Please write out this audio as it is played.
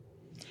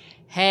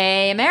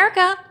Hey,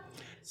 America!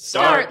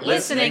 Start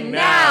listening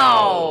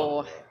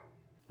now!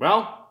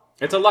 Well,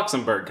 it's a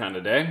Luxembourg kind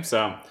of day,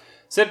 so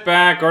sit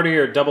back, order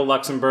your double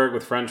Luxembourg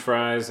with French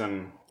fries,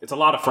 and it's a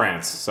lot of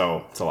France,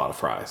 so it's a lot of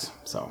fries.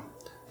 So,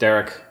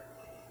 Derek,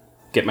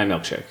 get my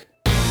milkshake.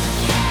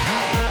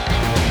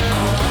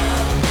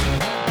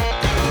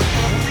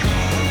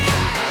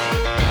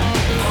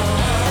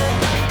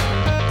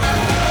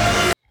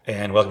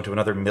 And welcome to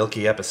another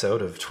milky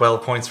episode of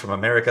 12 Points from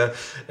America,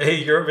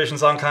 a Eurovision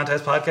Song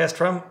Contest podcast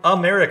from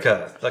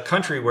America, the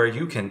country where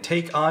you can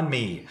take on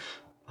me.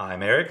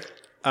 I'm Eric.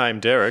 I'm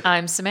Derek.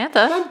 I'm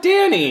Samantha. I'm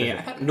Danny.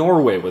 I thought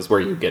Norway was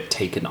where you get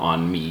taken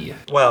on me.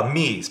 Well,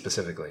 me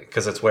specifically,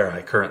 because it's where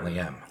I currently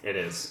am. It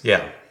is.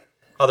 Yeah.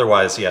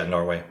 Otherwise, yeah,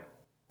 Norway.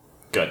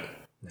 Good.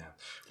 Yeah.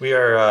 We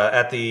are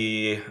at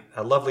the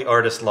lovely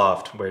artist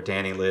loft where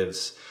Danny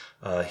lives.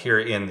 Here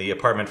in the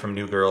apartment from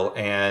New Girl,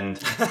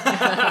 and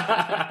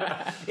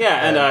yeah,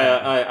 and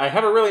I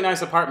have a really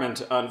nice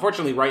apartment.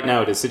 Unfortunately, right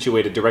now it is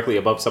situated directly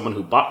above someone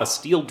who bought a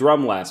steel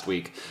drum last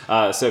week.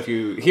 So if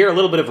you hear a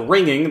little bit of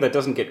ringing that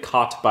doesn't get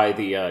caught by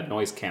the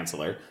noise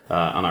canceller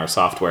on our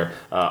software,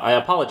 I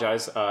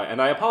apologize,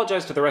 and I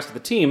apologize to the rest of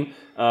the team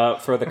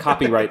for the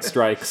copyright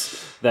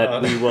strikes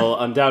that we will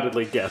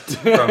undoubtedly get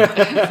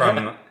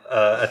from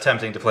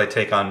attempting to play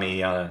 "Take on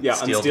Me" on a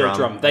steel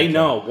drum. They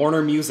know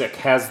Warner Music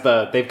has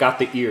they've got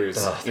the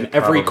ears in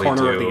every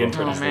corner of the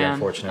internet. Oh, man.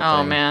 Unfortunate Oh,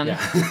 thing. man. Yeah.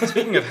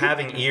 Speaking of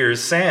having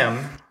ears, Sam,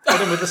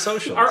 put him with the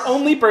socials. Our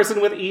only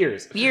person with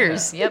ears.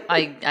 Ears. Yep,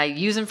 I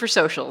use them for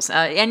socials.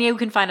 And you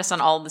can find us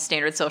on all the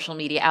standard social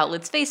media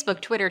outlets: Facebook,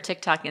 Twitter,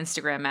 TikTok,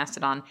 Instagram,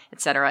 Mastodon,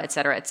 etc.,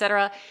 etc.,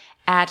 etc.,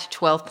 at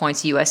 12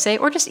 Points USA,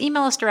 or just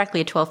email us directly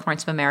at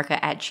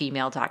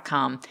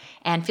 12pointsfromamerica@gmail.com.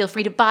 And feel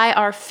free to buy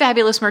our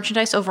fabulous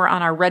merchandise over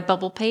on our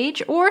Redbubble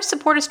page, or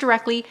support us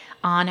directly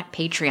on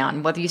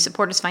Patreon. Whether you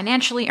support us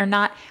financially or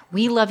not,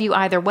 we love you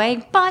either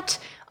way, but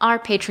our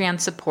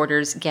Patreon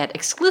supporters get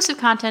exclusive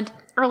content,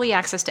 early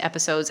access to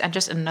episodes, and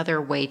just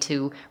another way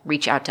to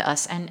reach out to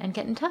us and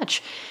get in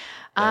touch.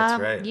 That's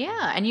right.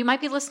 Yeah, and you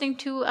might be listening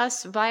to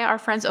us via our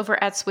friends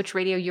over at Switch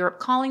Radio Europe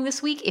Calling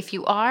this week. If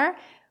you are,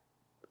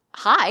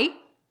 hi.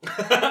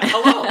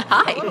 Hello.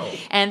 Hi. Hello.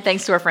 And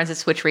thanks to our friends at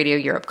Switch Radio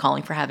Europe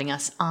Calling for having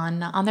us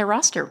on their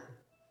roster.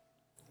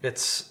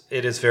 It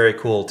is very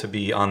cool to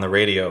be on the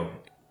radio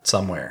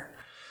somewhere.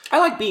 I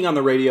like being on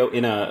the radio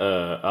in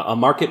a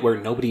market where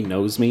nobody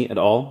knows me at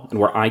all and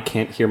where I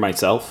can't hear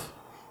myself.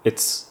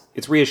 It's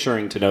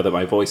reassuring to know that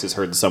my voice is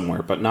heard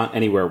somewhere, but not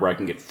anywhere where I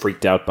can get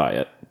freaked out by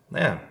it.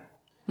 Yeah.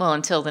 Well,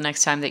 until the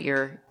next time that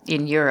you're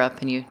in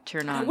Europe and you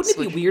turn on Wouldn't it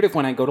be weird if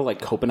when I go to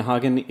like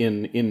Copenhagen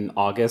in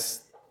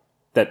August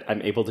that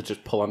I'm able to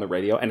just pull on the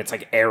radio and it's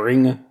like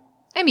airing?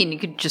 I mean, you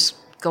could just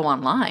go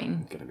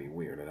online. It's gonna be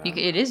weird.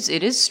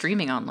 It is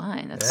streaming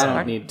online. That's I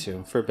don't need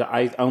to.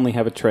 I only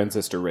have a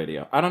transistor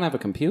radio. I don't have a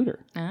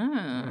computer.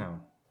 Oh,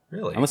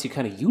 really? Unless you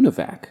kind of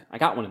univac. I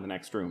got one in the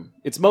next room.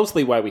 It's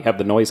mostly why we have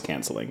the noise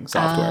canceling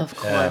software. Of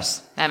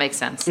course. That makes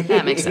sense.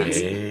 That makes sense.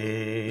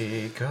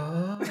 Take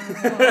on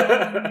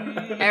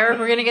Eric,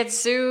 we're going to get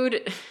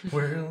sued.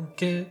 We'll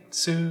get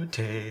sued.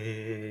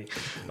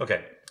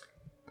 Okay.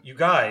 You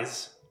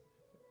guys,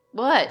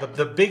 What?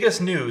 the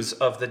biggest news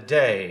of the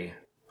day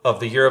of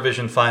the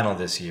Eurovision final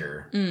this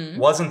year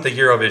wasn't the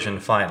Eurovision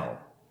final.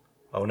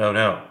 Oh,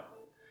 no.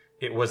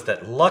 It was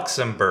that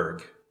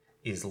Luxembourg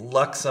is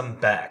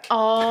Luxemback.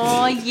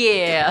 Oh,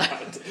 yeah.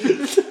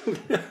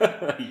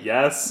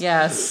 Yes.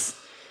 Yes.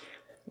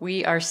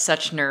 We are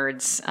such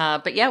nerds.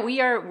 But yeah,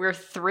 we're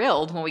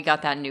thrilled when we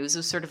got that news. It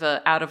was sort of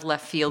a out of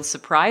left field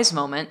surprise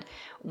moment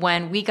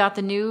when we got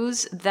the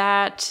news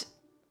that,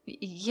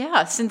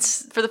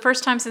 for the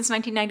first time since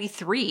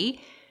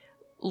 1993,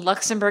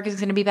 Luxembourg is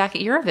going to be back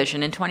at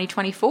Eurovision in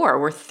 2024.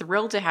 We're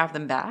thrilled to have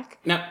them back.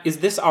 Now, is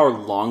this our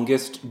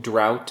longest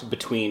drought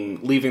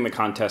between leaving the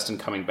contest and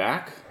coming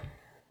back?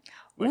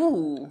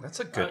 Ooh. That's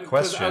a good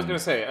question. I was going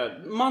to say,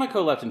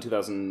 Monaco left in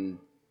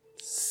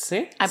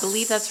 2006? I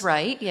believe that's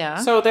right,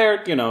 yeah. So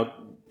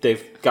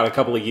they've got a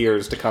couple of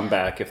years to come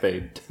back if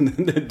they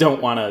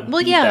don't want to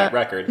beat that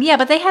record. Yeah,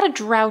 but they had a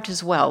drought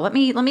as well. Let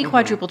me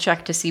quadruple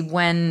check to see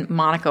when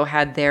Monaco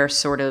had their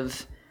sort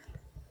of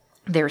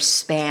their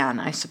span,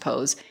 I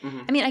suppose.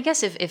 I mean, I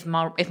guess if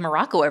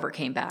Morocco ever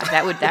came back,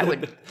 that would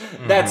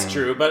That's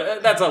true,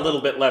 but that's a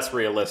little bit less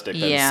realistic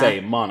than say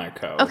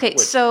Monaco. Okay,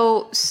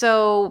 so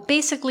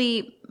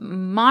basically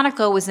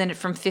Monaco was in it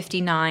from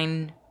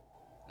 59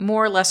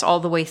 more or less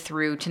all the way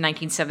through to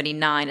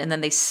 1979, and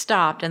then they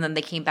stopped, and then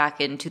they came back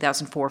in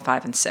 2004,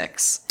 5, and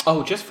 6.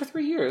 Oh, just for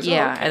 3 years?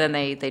 Yeah, oh, okay. and then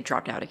they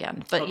dropped out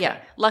again. But yeah,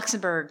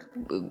 Luxembourg,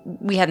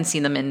 we hadn't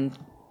seen them in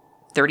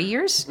 30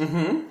 years.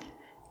 Mm-hmm.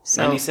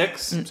 So,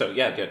 96? So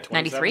yeah,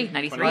 93.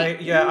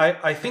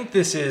 I think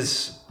this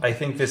is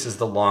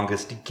the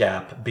longest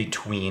gap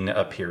between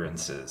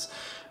appearances.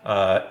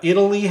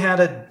 Italy had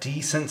a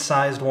decent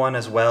sized one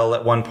as well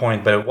at one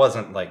point, but it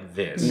wasn't like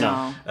this.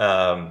 No.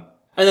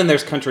 And then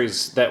there's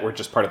countries that were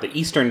just part of the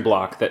Eastern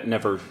Bloc that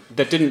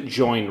didn't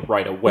join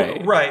right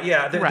away. Right,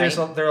 yeah. There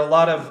are a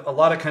lot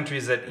of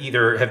countries that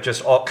either have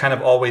just kind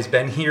of always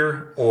been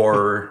here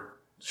or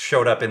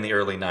showed up in the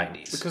early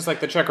 90s. Because like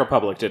the Czech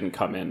Republic didn't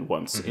come in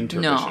once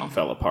Intervision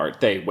fell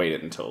apart. They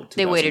waited until 2000.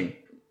 They waited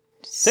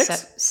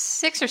Six?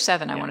 6 or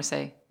 7, I want to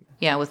say.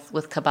 Yeah, with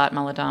Kabat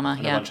Maladama.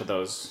 And a bunch of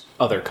those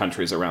other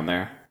countries around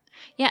there.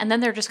 Yeah, and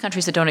then there are just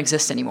countries that don't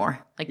exist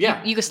anymore. Like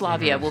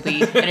Yugoslavia will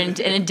be an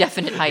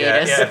indefinite Yeah,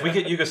 hiatus. yeah. If we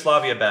get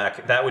Yugoslavia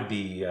back, that would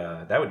be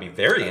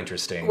very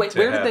interesting. Wait,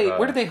 where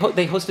did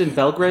they hosted in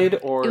Belgrade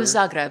or It was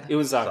Zagreb. It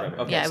was Zagreb.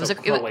 Okay, Yeah, so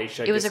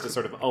Croatia gets to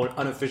sort of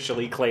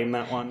unofficially claim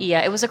that one.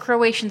 Yeah, it was a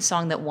Croatian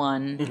song that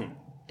won.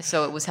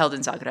 So it was held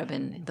in Zagreb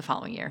in the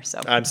following year.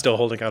 So I'm still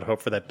holding out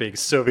hope for that big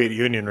Soviet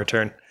Union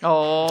return.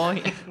 Oh,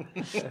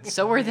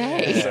 so were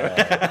they.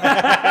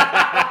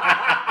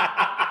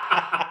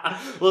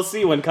 We'll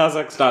see when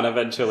Kazakhstan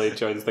eventually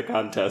joins the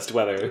contest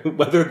whether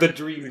the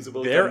dreams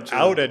will They're come true.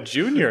 out at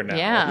junior now.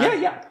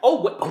 Yeah.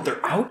 Oh,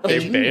 they're out.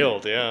 They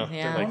bailed, yeah.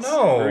 Yeah. They're like,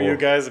 Oh, no. screw you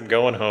guys, I'm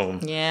going home.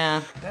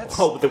 Yeah.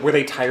 Were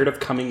they tired of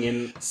coming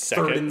in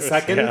third and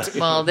second? Yeah.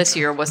 Well, this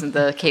year wasn't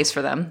the case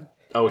for them.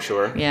 Oh,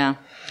 sure. Yeah.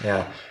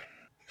 Yeah.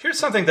 Here's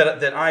something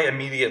that I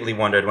immediately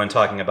wondered when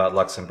talking about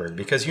Luxembourg,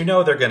 because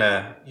they're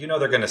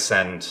gonna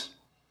send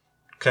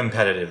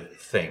competitive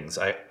things.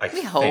 I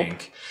hope.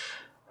 think.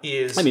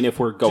 If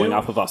we're going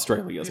off of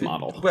Australia's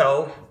model.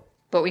 Well,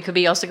 But we could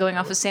be also going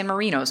off of San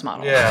Marino's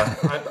model. yeah.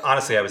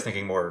 Honestly, I was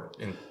thinking more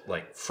in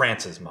like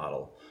France's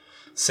model,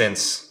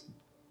 since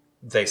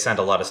they send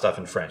a lot of stuff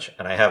in French,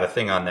 and I have a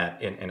thing on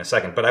that in a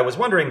second. But I was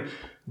wondering,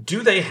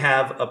 do they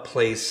have a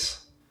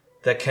place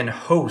that can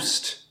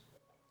host?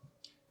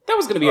 That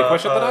was going to be a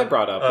question that I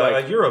brought up.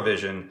 A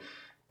Eurovision,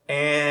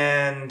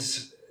 and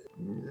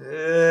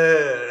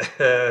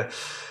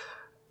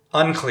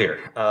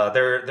unclear.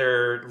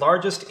 Their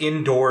largest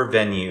indoor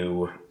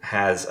venue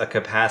has a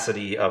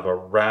capacity of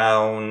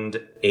around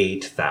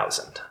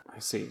 8,000. I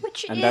see.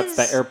 Which that's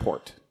the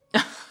airport.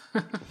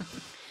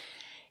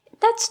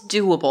 That's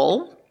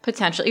doable,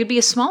 potentially. It would be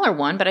a smaller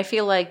one, but I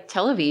feel like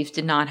Tel Aviv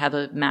did not have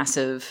a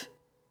massive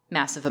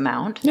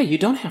amount. Yeah, you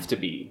don't have to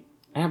be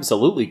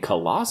absolutely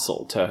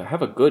colossal to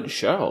have a good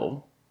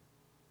show.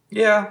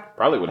 Yeah.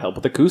 Probably would help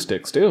with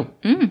acoustics, too.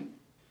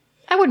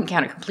 I wouldn't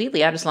count it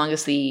completely out as long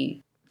as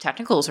the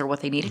technicals are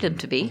what they needed them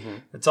to be.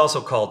 It's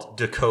also called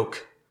de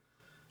Coke,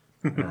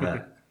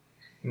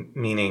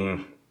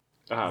 meaning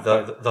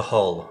the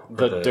hull.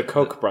 The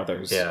Koch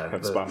brothers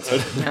have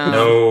sponsored.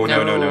 No.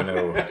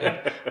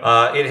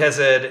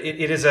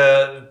 It is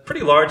a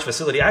pretty large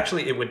facility.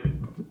 Actually, it would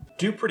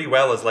do pretty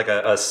well as like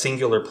a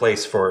singular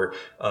place for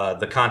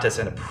the contest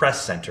and a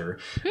press center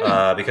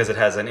because it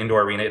has an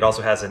indoor arena. It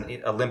also has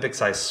an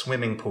Olympic-sized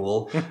swimming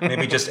pool.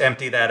 Maybe just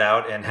empty that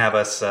out and have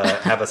us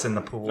in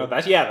the pool.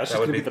 That's just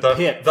going to be the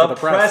pit the for the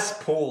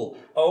press pool.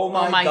 Oh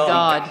my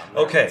God.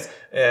 Okay,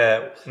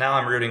 now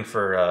I'm rooting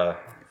for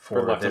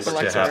this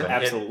to happen.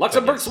 Absolutely.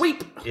 Luxembourg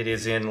sweep! It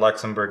is in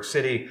Luxembourg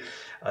City,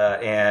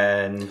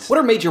 and what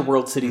are major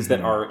world cities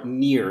that are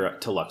near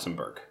to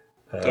Luxembourg?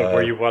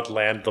 Where you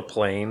land the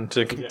plane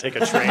to take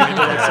a train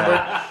into Luxembourg?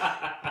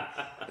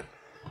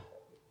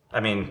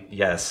 I mean,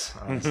 yes,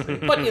 honestly.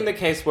 But in the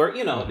case where,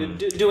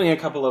 doing a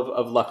couple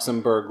of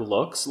Luxembourg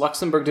looks,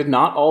 Luxembourg did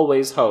not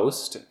always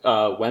host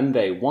when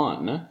they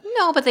won.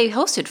 No, but they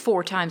hosted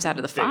 4 times out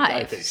of the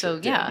 5. So,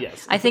 yeah.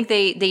 Yes. I think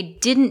they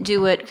didn't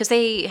do it because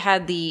they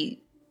had the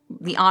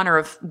honor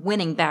of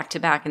winning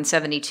back-to-back in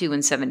 72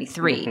 and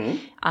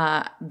 73.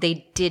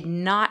 They did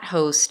not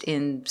host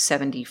in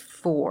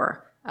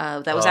 74.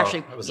 That was actually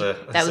that was a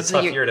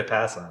tough year to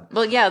pass on.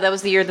 Well, yeah, that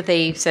was the year that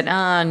they said,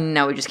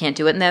 no, we just can't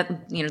do it. And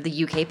that,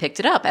 the UK picked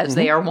it up, as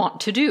they are wont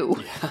to do.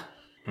 Yeah.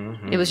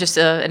 It was just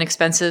an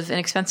expensive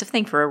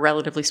thing for a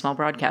relatively small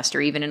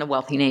broadcaster, even in a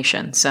wealthy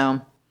nation.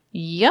 So,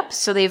 yep.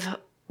 So they've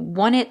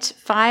won it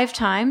 5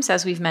 times,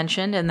 as we've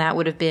mentioned, and that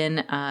would have been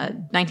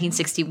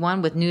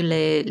 1961 with Nous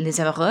les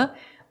Heureux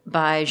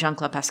by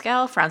Jean-Claude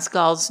Pascal, France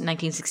Gall's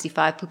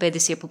 1965 Poupée de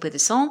cire, Poupée de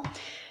sang,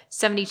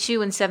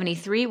 72 and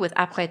 73 with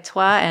Après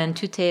toi and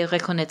Tu te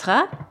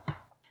reconnaîtras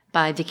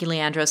by Vicky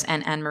Leandros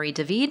and Anne-Marie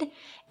David,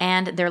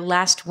 and their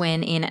last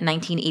win in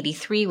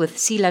 1983 with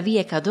Si la vie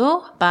est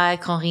cadeau by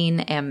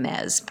Corinne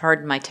Hermès.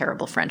 Pardon my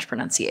terrible French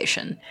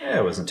pronunciation. Yeah,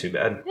 it wasn't too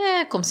bad.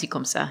 Comme ci,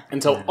 comme ça.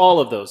 And so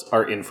all of those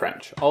are in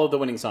French. All of the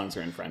winning songs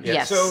are in French. Yeah.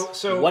 Yes.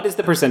 So what is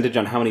the percentage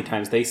on how many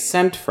times they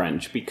sent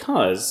French?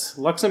 Because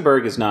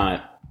Luxembourg is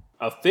not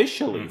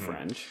officially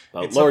French,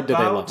 but Lord, do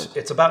they love it.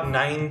 It's about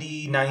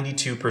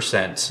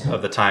 92%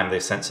 of the time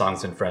they sent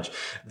songs in French.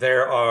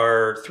 There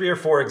are 3 or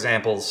 4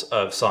 examples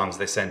of songs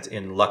they sent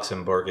in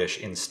Luxembourgish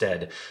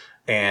instead,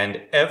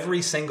 and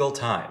every single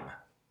time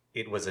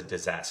it was a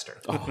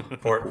disaster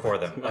for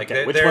them. Like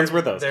which ones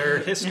were those? Their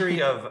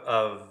history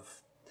of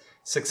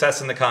success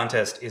in the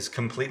contest is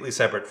completely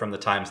separate from the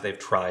times they've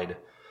tried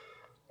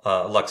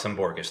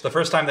Luxembourgish. The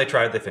first time they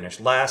tried, they finished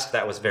last.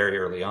 That was very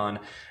early on.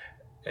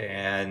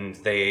 And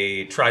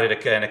they tried it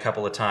again a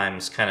couple of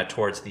times kind of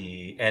towards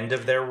the end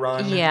of their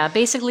run. Yeah,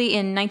 basically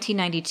in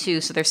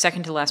 1992, so their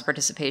second to last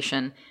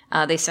participation,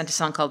 they sent a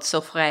song called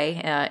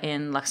Soffre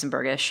in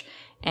Luxembourgish,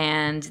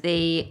 and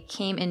they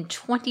came in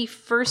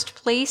 21st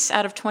place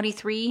out of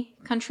 23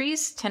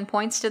 countries, 10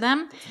 points to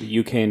them. The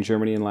UK and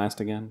Germany in last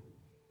again.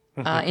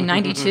 In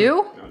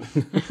 92?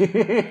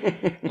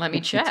 Let me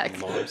check.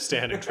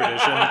 Long-standing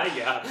tradition.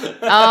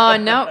 Oh,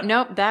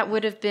 no, that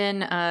would have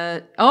been,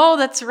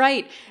 that's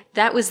right.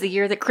 That was the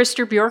year that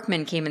Christer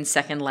Björkman came in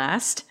second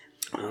last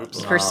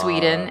for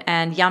Sweden,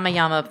 and Yama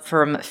Yama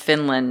from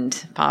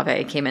Finland,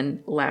 Pave, came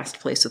in last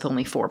place with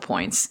only 4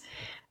 points.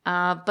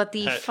 But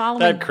the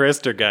following... That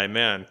Krister guy,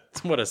 man,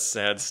 what a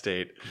sad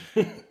state.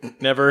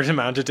 Never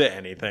amounted to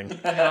anything.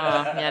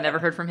 never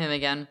heard from him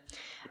again.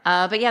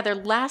 But yeah, their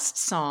last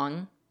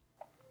song...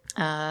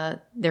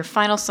 their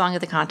final song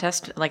of the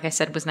contest, like I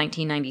said, was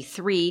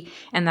 1993,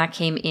 and that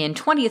came in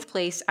 20th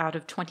place out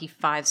of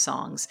 25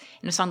 songs.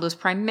 And a song that was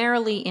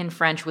primarily in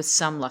French with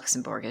some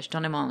Luxembourgish,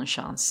 Donnez-moi une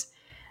chance,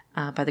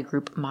 by the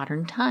group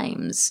Modern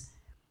Times.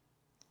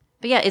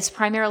 But yeah, it's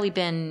primarily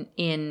been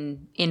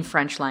in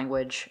French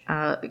language.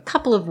 A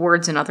couple of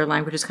words in other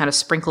languages kind of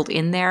sprinkled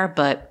in there,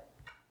 but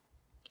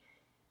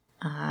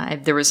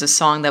there was a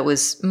song that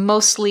was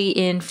mostly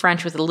in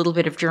French with a little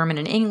bit of German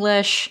and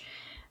English.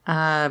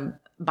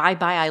 Bye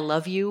Bye I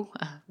Love You,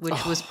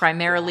 which was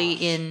primarily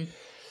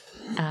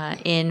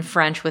in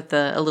French with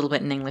a little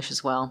bit in English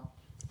as well.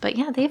 But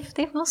yeah,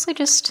 they've mostly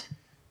just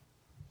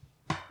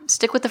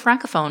stick with the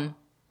francophone.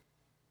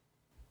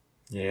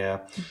 Yeah.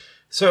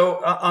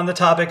 So on the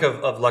topic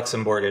of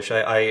Luxembourgish,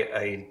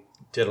 I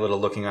did a little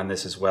looking on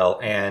this as well,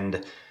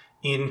 and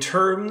in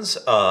terms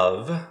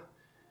of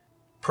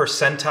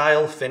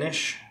percentile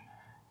finish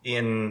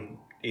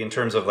in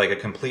terms of like a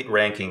complete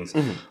rankings,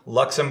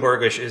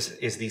 Luxembourgish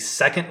is the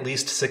second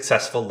least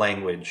successful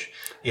language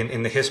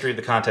in the history of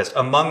the contest,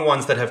 among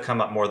ones that have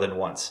come up more than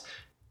once.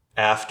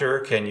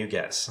 After, can you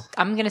guess?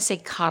 I'm going to say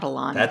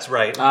Catalan. That's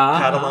right.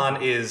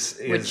 Catalan is...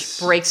 Which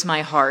breaks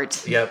my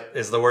heart. Yep,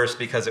 is the worst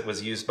because it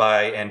was used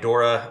by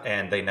Andorra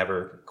and they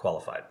never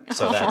qualified.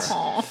 So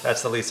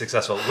that's the least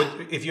successful.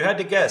 If you had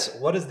to guess,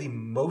 what is the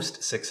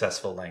most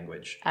successful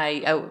language?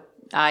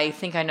 I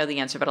think I know the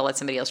answer, but I'll let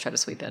somebody else try to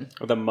sweep in.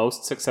 The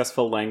most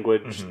successful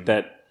language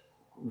that...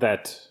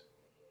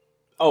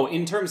 Oh,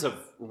 in terms of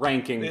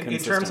ranking In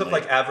terms of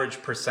like average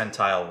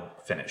percentile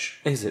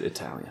finish. Is it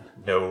Italian?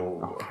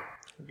 No. Okay.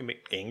 I mean,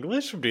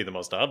 English would be the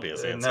most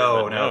obvious answer.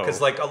 No,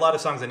 because like a lot of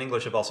songs in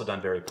English have also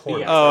done very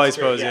poorly. Yeah, I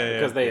suppose,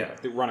 because they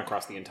run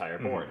across the entire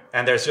board.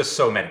 And there's just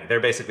so many. They're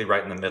basically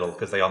right in the middle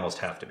because they almost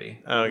have to be.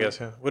 Oh, I guess,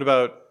 yeah. What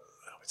about...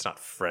 it's not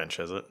French,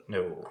 is it?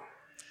 No.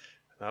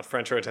 Not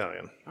French or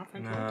Italian.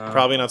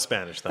 Probably not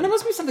Spanish, then. And it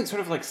must be something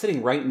sort of like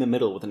sitting right in the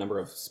middle with a number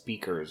of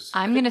speakers.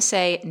 I'm going to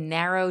say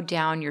narrow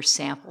down your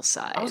sample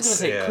size. I was going to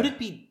say, could it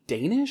be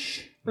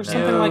Danish or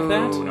something like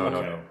that?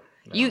 No.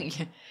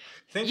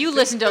 You've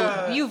listened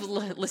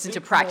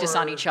to practice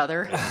on each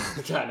other.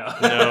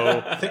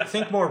 No.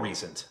 Think more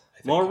recent.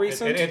 More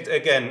recent?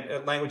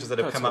 Again, languages that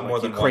have come up more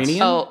than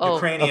Ukrainian?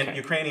 once.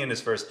 Ukrainian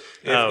is first.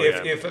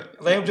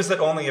 If languages that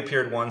only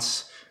appeared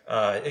once,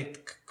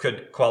 it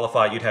could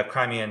qualify. You'd have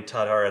Crimean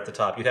Tatar at the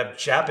top. You'd have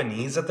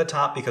Japanese at the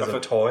top because of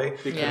toy,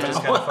 which is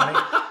kind of funny.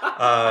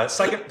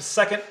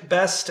 Second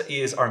best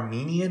is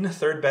Armenian.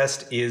 Third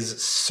best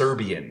is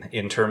Serbian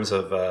in terms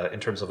of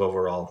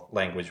overall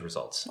language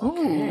results.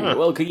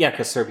 Well, yeah,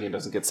 because Serbian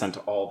doesn't get sent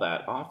all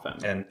that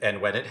often. And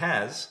when it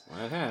has,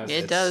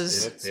 it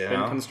does. It's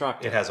been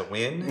constructed. It has a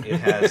win. It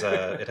has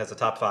a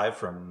top 5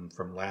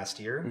 from last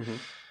year. Mm-hmm.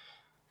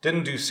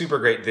 Didn't do super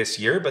great this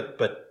year, but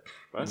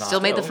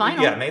still made the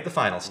final. Yeah, made the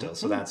final still.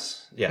 So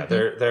that's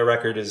their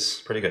record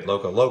is pretty good.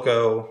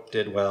 Loco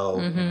did well.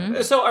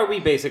 Mm-hmm. So are we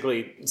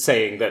basically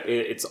saying that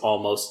it's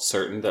almost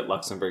certain that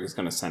Luxembourg is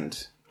going to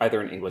send either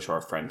an English or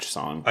a French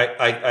song?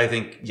 I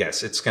think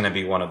yes, it's going to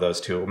be one of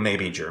those two.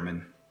 Maybe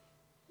German.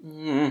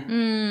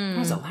 When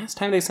was the last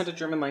time they sent a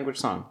German language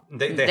song?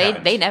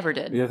 They never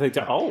did. Yeah, I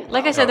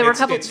said, there were a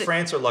couple. It's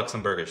France or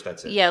Luxembourgish.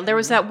 That's it. Yeah, there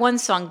was that one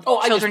song,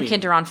 "Children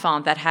Kinder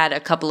Enfant," that had a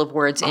couple of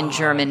words in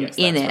German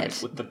in it.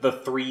 Right. With the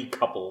three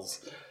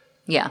couples.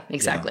 Yeah,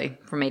 exactly.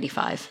 From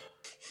 '85.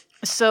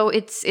 So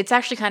it's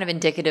actually kind of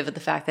indicative of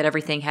the fact that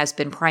everything has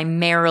been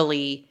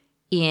primarily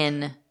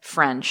in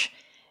French.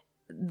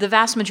 The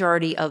vast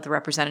majority of the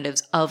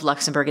representatives of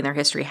Luxembourg in their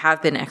history have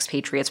been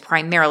expatriates,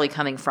 primarily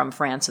coming from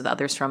France, with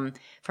others from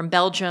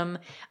Belgium,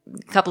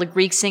 a couple of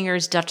Greek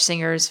singers, Dutch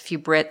singers, a few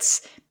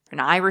Brits, an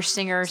Irish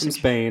singer. Some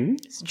Spain.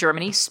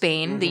 Germany,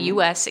 Spain, the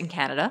U.S., and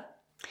Canada.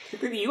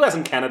 The U.S.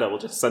 and Canada will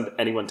just send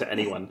anyone to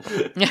anyone.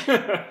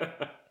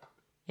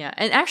 Yeah,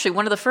 and actually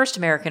one of the first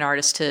American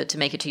artists to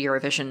make it to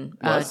Eurovision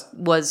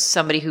was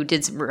somebody who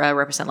did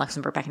represent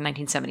Luxembourg back in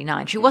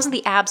 1979. She wasn't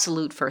the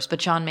absolute first, but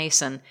John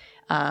Mason...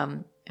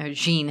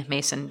 Jean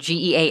Mason,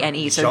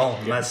 Geane.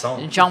 Jean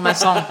Masson. Jean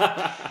Masson.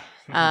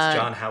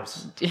 John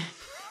House.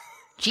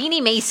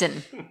 Jeannie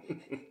Mason,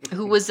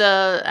 who was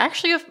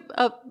actually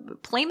a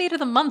Playmate of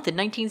the Month in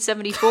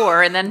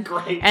 1974, and then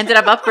ended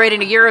up upgrading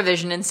to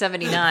Eurovision in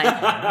 '79.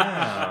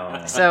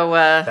 Wow. So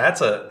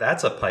That's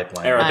a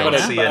pipeline. Eric, I don't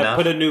see enough.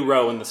 put a new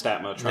row in the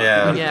Statmo.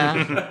 Yeah.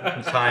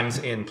 yeah, Times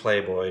in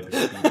Playboy.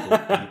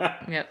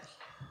 yep.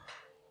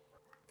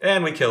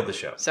 And we killed the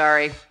show.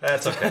 Sorry.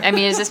 That's okay. I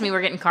mean, does this mean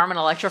we're getting Carmen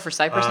Electra for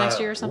Cyprus next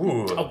year or something?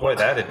 Ooh, boy,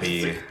 that'd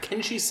be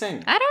Can she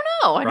sing? I don't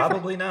know.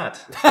 probably not.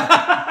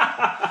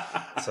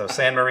 So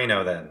San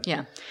Marino then.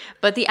 Yeah,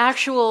 but the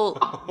actual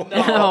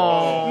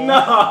No.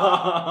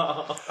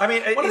 I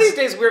mean, One of these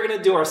days we're going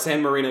to do our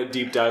San Marino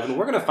deep dive, and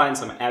we're going to find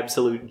some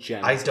absolute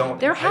gems. I don't.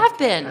 There have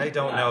been. I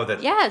don't know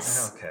that.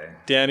 Yes. Okay.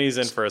 Danny's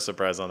in for a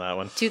surprise on that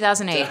one.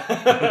 2008.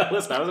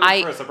 Listen, I was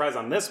looking for a surprise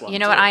on this one. You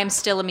know what? I am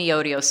still a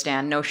Miodio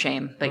stan. No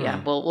shame. But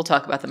yeah, we'll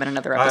talk about them in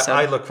another episode.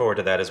 I look forward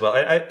to that as well.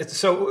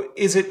 So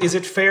is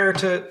it fair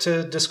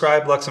to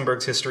describe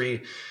Luxembourg's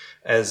history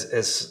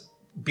as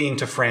being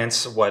to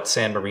France what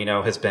San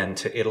Marino has been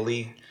to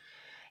Italy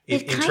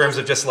in terms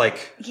of just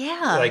like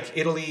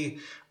Italy?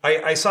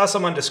 I saw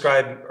someone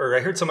describe, or I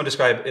heard someone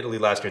describe Italy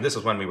last year, and this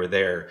was when we were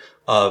there,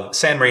 of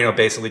San Marino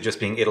basically just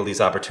being Italy's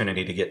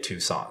opportunity to get 2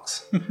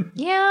 songs.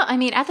 Yeah, I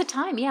mean, at the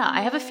time, yeah. I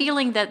have a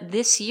feeling that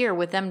this year,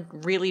 with them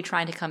really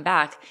trying to come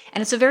back,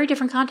 and it's a very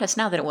different contest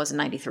now than it was in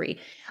 '93,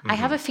 I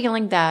have a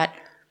feeling that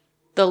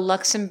the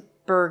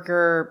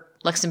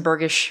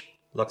Luxembourgish,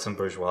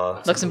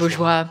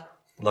 Luxembourgian.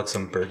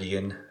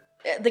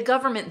 the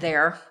government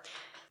there,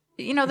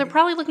 they're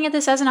probably looking at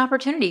this as an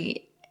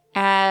opportunity.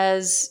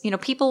 As,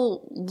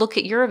 people look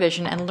at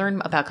Eurovision and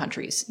learn about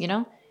countries,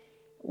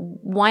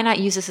 Why not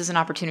use this as an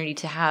opportunity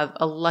to have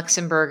a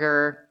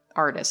Luxembourger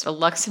artist, a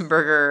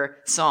Luxembourger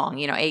song,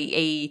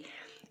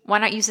 why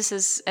not use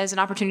this as an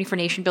opportunity for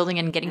nation building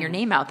and getting your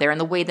name out there in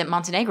the way that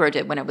Montenegro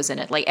did when it was in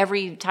it? Like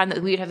every time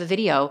that we would have a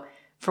video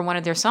for one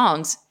of their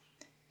songs,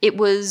 it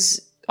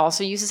was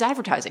also used as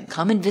advertising.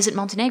 Come and visit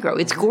Montenegro.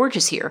 It's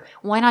gorgeous here.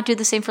 Why not do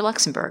the same for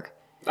Luxembourg?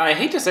 I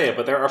hate to say it,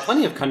 but there are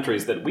plenty of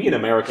countries that we in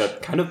America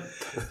kind of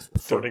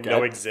Forget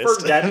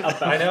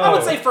about. I know. I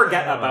would say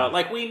forget about.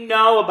 Like, we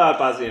know about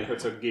Bosnia and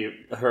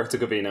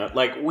Herzegovina.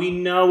 Like, we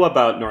know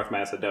about North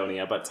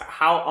Macedonia. But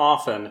how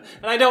often,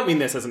 and I don't mean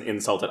this as an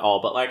insult at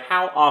all, but like,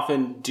 how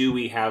often do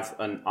we have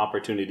an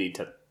opportunity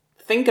to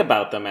think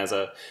about them as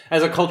a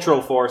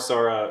cultural force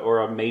or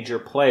a major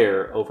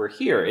player over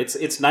here?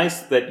 It's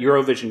nice that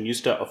Eurovision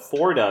used to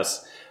afford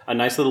us a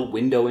nice little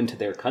window into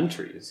their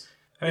countries.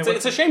 I mean,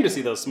 it's a shame to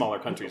see those smaller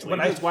countries leave.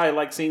 That's why I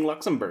like seeing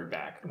Luxembourg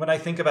back. When I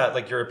think about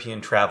like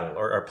European travel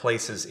or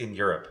places in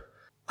Europe,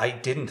 I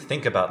didn't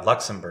think about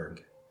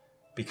Luxembourg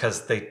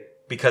because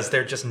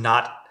they're just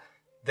not.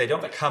 They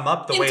don't come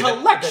up the way that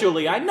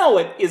intellectually. I know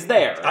it is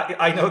there.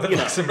 I know that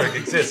Luxembourg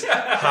exists.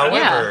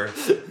 However,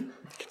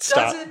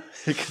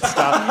 You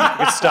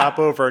could stop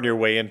over on your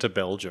way into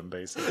Belgium,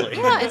 basically.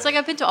 Yeah, it's like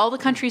I've been to all the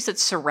countries that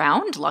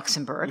surround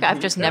Luxembourg. I've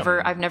just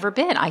never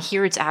been. I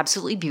hear it's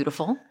absolutely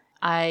beautiful.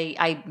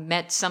 I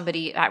met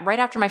somebody right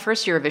after my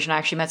first Eurovision. I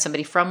actually met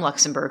somebody from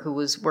Luxembourg who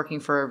was working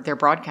for their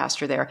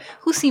broadcaster there,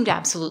 who seemed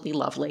absolutely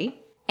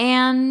lovely.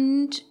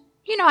 And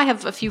I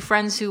have a few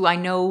friends who I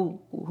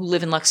know who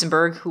live in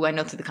Luxembourg, who I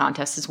know through the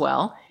contest as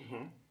well.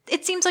 Mm-hmm.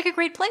 It seems like a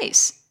great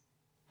place.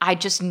 I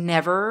just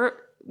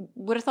never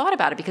would have thought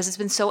about it because it's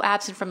been so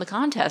absent from the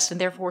contest and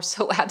therefore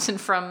so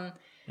absent from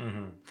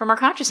our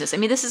consciousness. I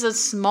mean, this is a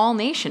small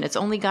nation. It's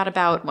only got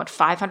about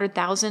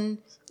 500,000.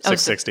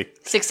 660.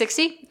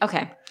 660?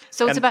 Okay.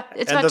 So it's about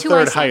the 2 third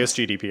Iceland. highest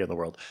GDP in the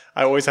world.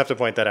 I always have to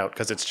point that out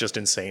because it's just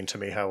insane to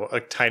me how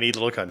a tiny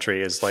little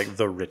country is like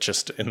the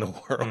richest in the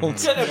world.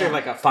 They're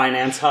like a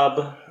finance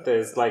hub.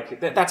 There's like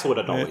that's what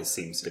it always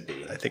seems to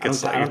be. I think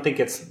I don't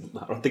think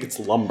it's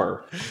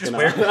lumber. it's not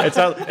where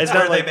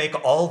like they make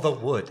all the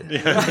wood,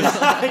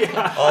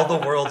 all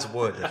the world's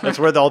wood. That's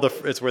where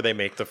it's where they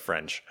make the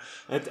French.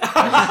 It's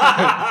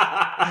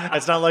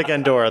not like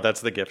Andorra.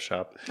 That's the gift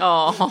shop.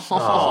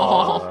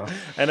 Oh.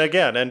 And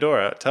again,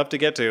 Andorra, tough to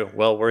get to.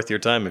 Well worth your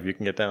time if you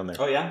can get down there.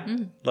 Oh yeah,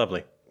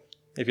 Lovely.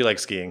 If you like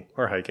skiing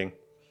or hiking,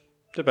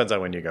 depends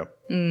on when you go.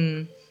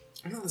 I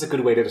think that's a good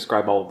way to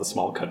describe all of the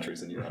small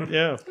countries in Europe.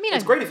 Yeah. I mean,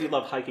 It's great if you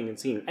love hiking and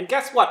skiing. And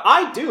guess what?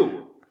 I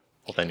do.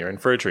 Well, then you're in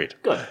for a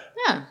treat. Good.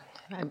 Yeah.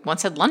 I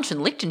once had lunch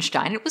in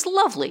Liechtenstein. It was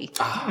lovely.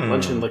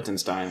 Lunch in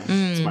Liechtenstein.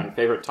 It's my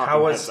favorite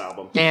Talking Heads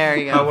album. There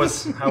you go.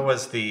 How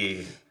was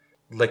the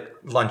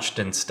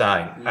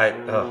Liechtenstein?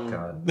 Oh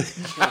god.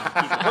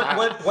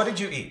 What did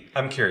you eat?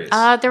 I'm curious.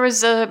 There was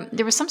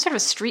some sort of a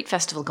street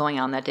festival going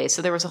on that day,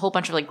 so there was a whole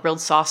bunch of like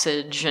grilled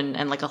sausage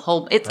and like a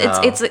whole. It's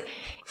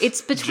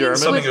between German?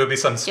 Something it would be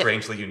some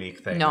strangely unique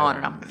thing. No, I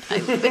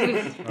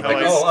don't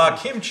know.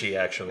 Kimchi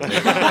actually.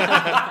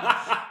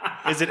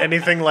 Is it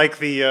anything like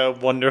the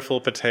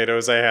wonderful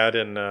potatoes I had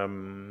in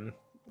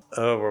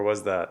where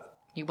was that?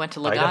 You went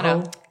to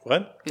Idaho? Lugano.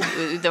 What?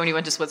 Then when you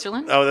went to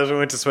Switzerland? Oh, then we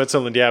went to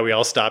Switzerland. Yeah, we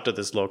all stopped at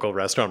this local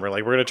restaurant. We're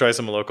like, we're going to try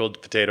some local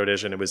potato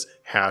dish, and it was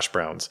hash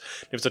browns.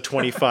 It was a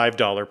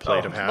 $25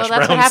 plate of hash browns. Well,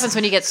 that's what happens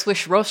when you get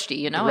Swiss roasty,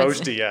 you know?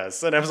 Roasty,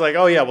 yes. And I was like,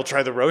 oh, yeah, we'll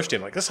try the roasty.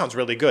 I'm like, this sounds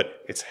really good.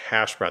 It's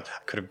hash browns. I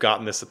could have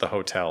gotten this at the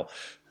hotel.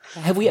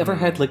 Have we ever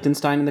had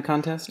Liechtenstein in the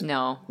contest?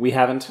 No. We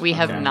haven't? We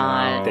have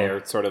not.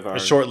 They're sort of our... A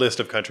short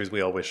list of countries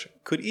we all wish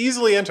could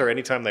easily enter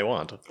anytime they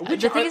want. The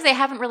thing is, they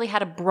haven't really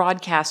had a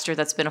broadcaster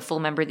that's been a full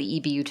member of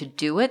the EBU to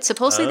do it.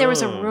 Supposedly, there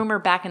was a rumor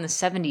back in the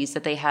 70s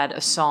that they had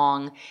a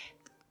song,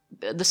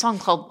 the song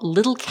called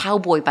Little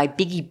Cowboy by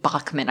Biggie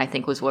Bachman, I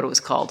think was what it was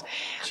called.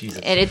 Jesus.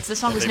 And the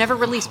song was never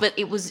released, but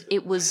it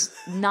was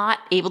not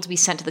able to be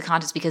sent to the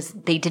contest because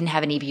they didn't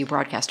have an EBU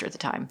broadcaster at the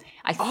time.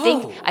 I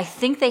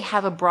think they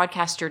have a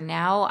broadcaster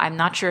now. I'm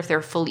not sure if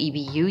they're full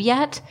EBU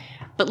yet,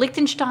 but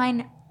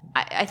Liechtenstein,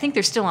 I think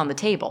they're still on the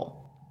table.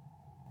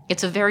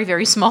 It's a very,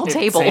 very small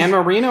table. San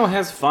Marino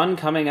has fun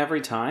coming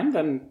every time,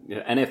 then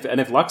and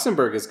if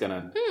Luxembourg is going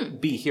to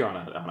be here on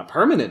a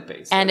permanent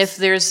basis, and if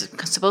there's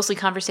supposedly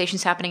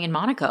conversations happening in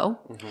Monaco,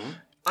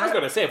 I was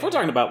going to say, if we're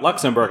talking about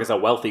Luxembourg as a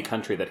wealthy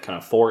country that can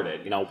afford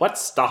it,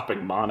 what's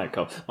stopping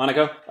Monaco?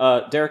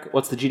 Monaco, Derek,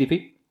 what's the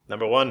GDP?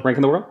 Number 1. Rank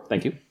in the world?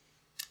 Thank you.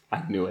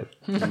 I knew it.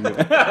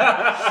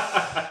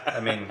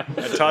 I mean,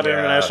 I taught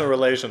international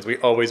relations. We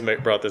always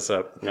brought this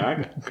up. All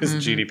right. Because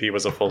GDP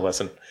was a full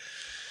lesson.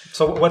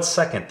 so what's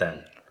second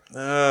then?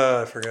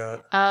 I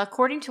forgot.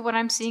 according to what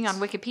I'm seeing on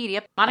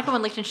Wikipedia, Monaco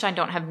and Liechtenstein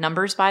don't have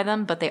numbers by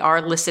them, but they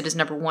are listed as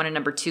number 1 and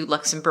number 2.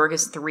 Luxembourg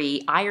is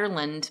 3.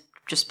 Ireland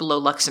just below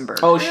Luxembourg.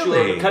 Oh,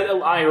 Really?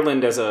 sure.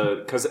 Ireland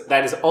because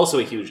that is also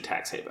a huge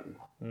tax haven.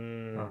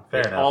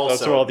 Fair enough. Also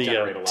That's where all the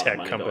generate a lot of tech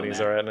money companies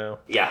going there. are at now.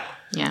 Yeah.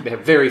 Yeah. They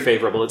have very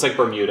favorable. It's like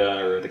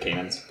Bermuda or the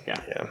Caymans.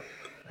 Yeah. Yeah.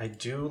 I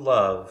do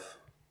love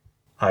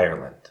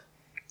Ireland.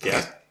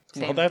 Yeah.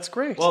 Well, that's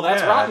great. Well,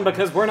 that's Yeah. rotten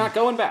because we're not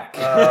going back.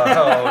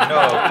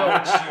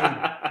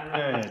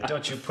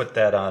 Don't you put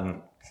that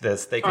on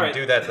this. They can All right.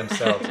 do that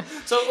themselves.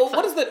 So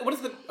what is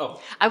the? Oh,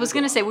 I was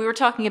going to say, we were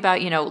talking about,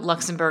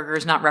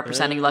 Luxembourgers not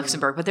representing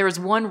Luxembourg, but there was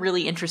one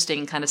really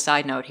interesting kind of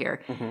side note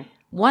here.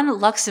 One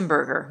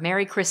Luxembourger,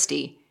 Mary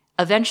Christie,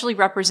 eventually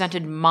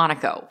represented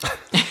Monaco.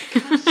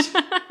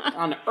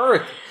 on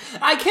Earth.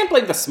 I can't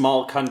blame the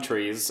small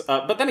countries,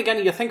 but then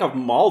again, you think of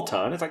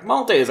Malta, and it's like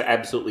Malta is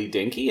absolutely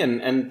dinky,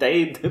 and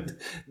they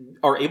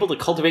are able to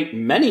cultivate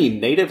many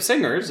native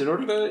singers in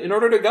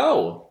order to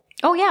go.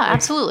 Oh, yeah,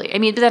 absolutely. I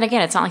mean, but then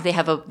again, it's not like they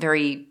have a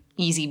very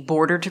easy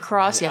border to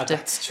cross. You have to.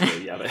 That's true.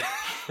 Yeah.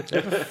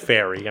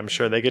 Ferry, I'm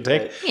sure they could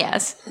take.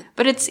 Yes,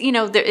 but it's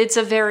it's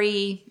a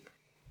very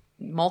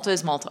Malta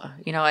is Malta.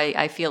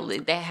 I feel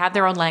they have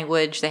their own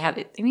language. They have.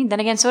 I mean, then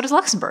again, so does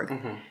Luxembourg.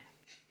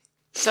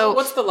 So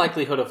what's the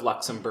likelihood of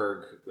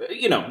Luxembourg?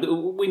 We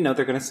know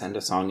they're going to send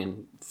a song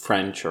in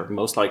French or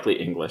most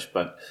likely English,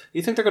 but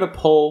you think they're going to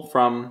pull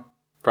from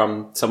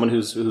someone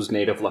who's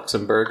native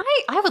Luxembourg?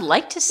 I would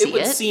like to see It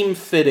would seem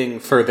fitting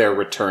for their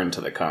return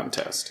to the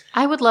contest.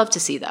 I would love to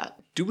see that.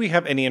 Do we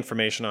have any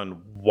information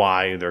on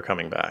why they're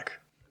coming back?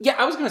 Yeah,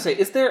 I was going to say,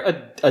 is there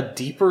a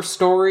deeper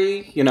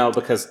story?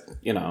 Because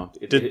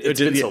it's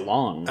been so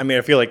long. I mean,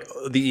 I feel like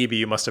the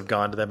EBU must have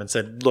gone to them and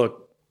said,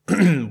 "Look,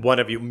 one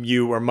of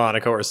you or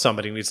Monaco or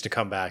somebody needs to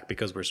come back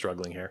because we're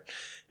struggling here,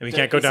 and we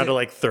can't go down to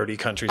like 30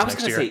 countries I was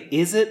next going to year." say,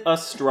 is it a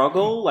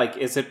struggle? Like,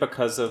 is it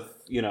because of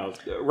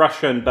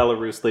Russia and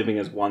Belarus leaving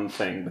is one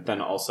thing, but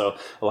then also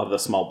a lot of the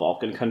small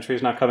Balkan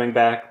countries not coming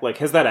back? Like,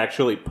 has that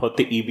actually put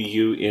the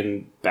EBU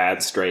in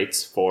bad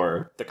straits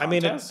for the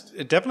contest? I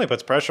mean, it definitely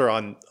puts pressure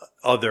on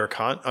other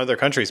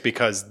countries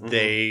because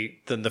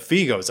then the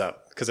fee goes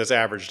up because it's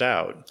averaged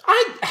out.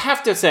 I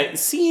have to say,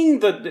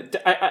 seeing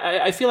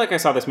I feel like I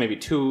saw this maybe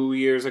 2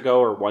 years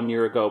ago or 1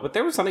 year ago, but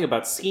there was something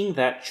about seeing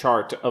that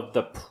chart of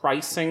the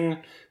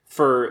pricing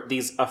for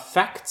these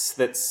effects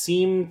that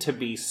seem to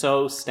be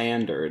so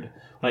standard.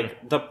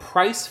 Like, the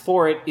price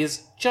for it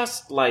is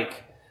just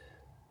like,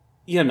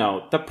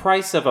 the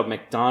price of a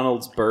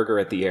McDonald's burger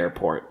at the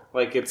airport.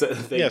 Like, it's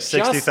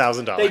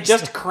 $60,000. They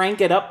just crank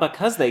it up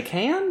because they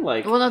can.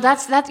 Like, Well, no,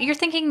 that's you're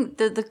thinking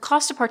the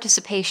cost of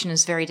participation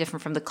is very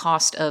different from the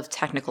cost of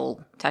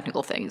technical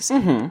things.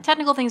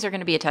 Technical things are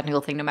going to be a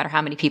technical thing no matter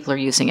how many people are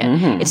using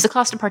it. It's the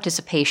cost of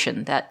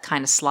participation that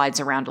kind of slides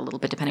around a little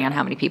bit depending on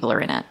how many people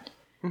are in it.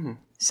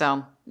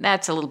 So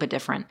that's a little bit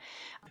different.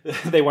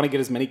 they want to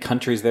get as many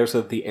countries there so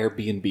that the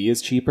Airbnb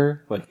is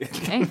cheaper. Like,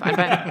 Hey,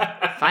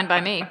 fine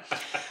by me.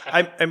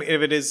 I mean,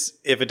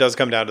 if it does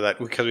come down to that,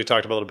 because we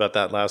talked a little about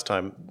that last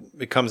time,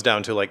 it comes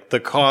down to like the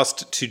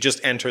cost to just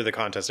enter the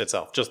contest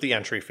itself, just the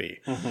entry fee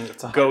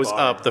goes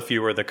up the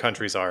fewer the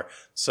countries are.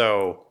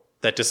 So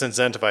that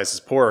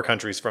disincentivizes poorer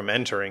countries from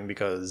entering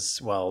because,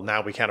 well,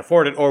 now we can't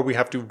afford it, or we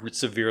have to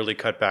severely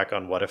cut back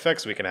on what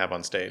effects we can have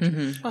on stage.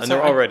 And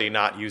they're already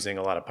not using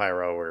a lot of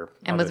pyro or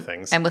other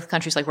things. And with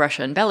countries like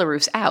Russia and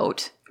Belarus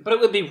out. but it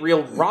would be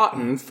real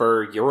rotten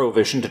for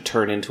Eurovision to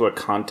turn into a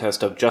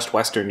contest of just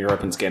Western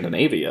Europe and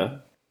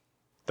Scandinavia.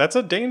 That's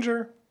a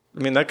danger.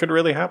 I mean, that could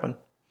really happen.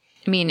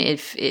 I mean,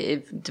 if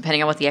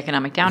depending on what the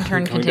economic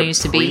downturn continues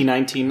to be.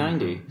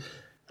 Pre-1990.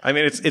 I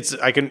mean, it's.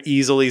 I can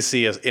easily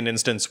see an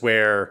instance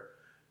where,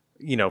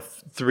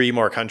 3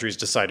 more countries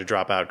decide to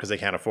drop out because they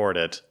can't afford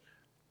it,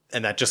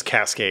 and that just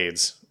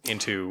cascades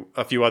into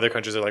a few other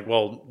countries. They're like,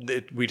 well,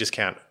 we just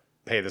can't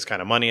pay this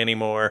kind of money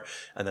anymore,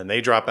 and then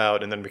they drop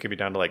out, and then we could be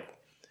down to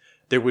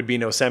there would be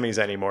no semis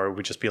anymore. It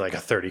would just be like a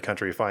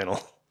 30-country final.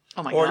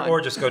 Oh my God.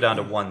 Or just go down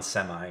to one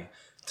semi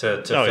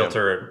to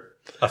filter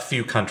a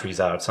few countries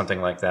out,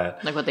 something like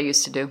that. Like what they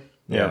used to do.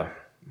 Yeah.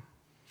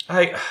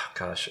 I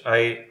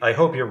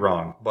hope you're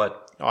wrong,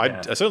 but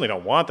I certainly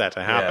don't want that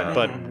to happen. Yeah.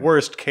 But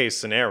worst case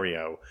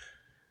scenario,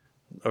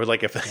 or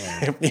if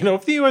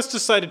if the U.S.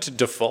 decided to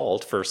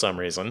default for some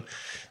reason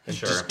and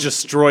just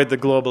destroyed the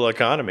global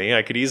economy,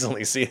 I could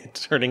easily see it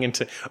turning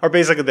into, or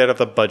basically they'd have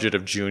the budget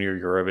of Junior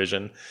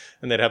Eurovision,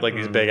 and they'd have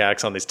these big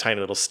acts on this tiny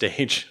little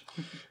stage.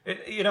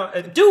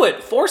 Do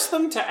it. Force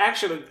them to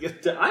actually.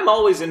 I'm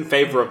always in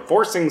favor of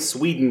forcing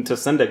Sweden to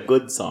send a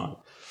good song.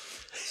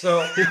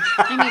 So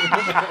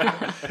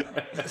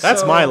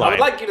that's my line. I would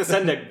like you to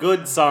send a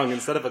good song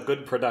instead of a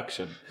good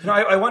production.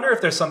 I wonder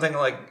if there's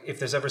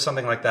ever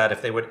something like that,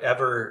 if they would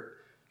ever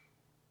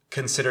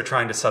consider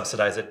trying to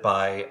subsidize it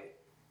by,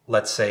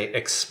 let's say,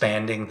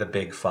 expanding the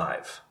Big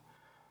Five.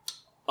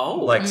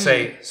 Oh,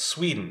 say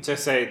Sweden. To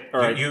say, all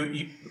right,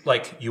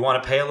 you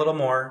want to pay a little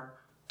more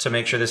to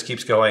make sure this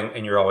keeps going,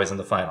 and you're always in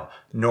the final.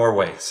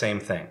 Norway, same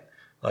thing.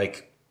 I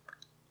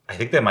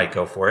think they might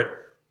go for it.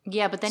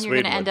 Yeah, but then you're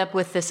going to end up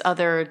with this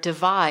other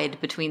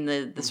divide between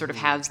the sort of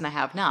haves and the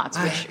have-nots.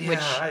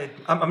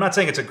 I'm not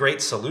saying it's a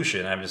great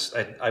solution.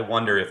 I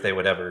wonder if they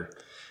would ever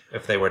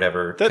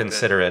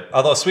consider it.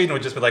 Although Sweden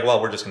would just be like, well,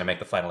 we're just going to make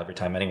the final every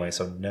time anyway,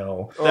 so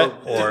no.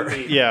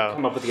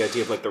 Come up with the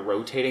idea of the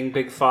rotating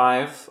Big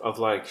Five of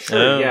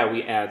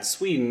we add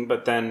Sweden,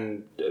 but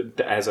then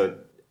as a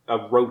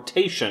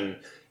rotation,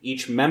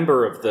 each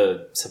member of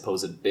the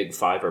supposed Big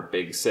Five or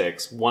Big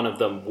Six, one of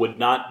them would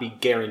not be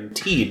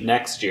guaranteed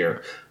next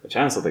year, which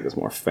I also think is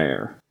more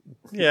fair.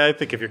 Yeah, I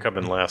think if you're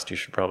coming last, you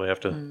should probably have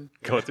to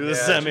go through the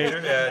semi.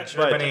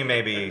 Germany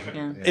maybe.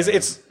 Yeah.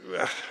 It's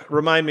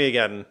remind me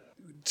again,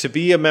 to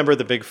be a member of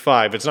the Big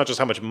Five, it's not just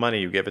how much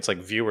money you give, it's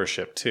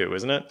viewership too,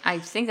 isn't it? I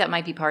think that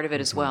might be part of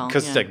it as well.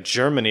 Because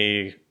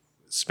Germany,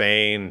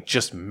 Spain,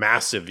 just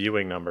massive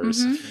viewing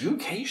numbers.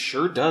 UK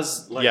sure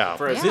does.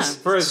 For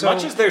as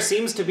much as there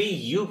seems to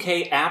be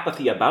UK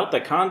apathy about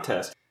the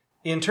contest.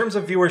 In terms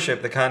of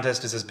viewership, the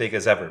contest is as big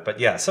as ever. But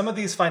yeah, some of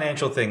these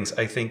financial things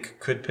I think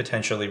could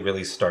potentially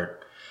really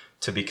start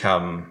to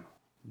become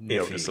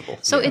noticeable.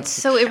 So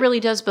it really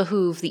does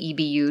behoove the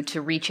EBU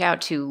to reach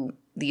out to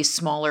these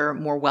smaller,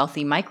 more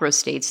wealthy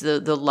microstates,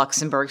 the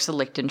Luxembourgs, the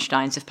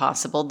Liechtensteins, if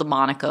possible, the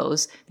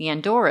Monacos, the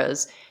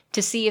Andorras,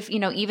 to see if,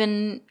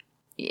 even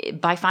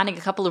by finding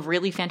a couple of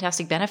really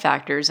fantastic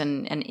benefactors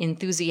and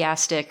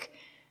enthusiastic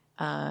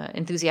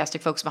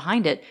folks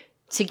behind it,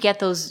 to get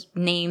those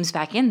names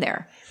back in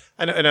there.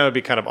 I know it would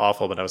be kind of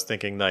awful, but I was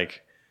thinking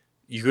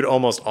you could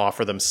almost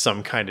offer them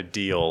some kind of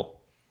deal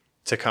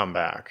to come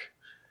back.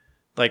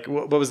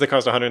 What was the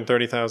cost?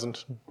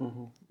 130,000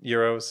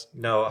 euros?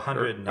 No,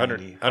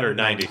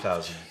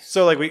 190,000.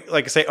 So we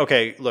say,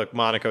 okay, look,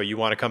 Monaco, you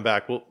want to come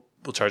back? We'll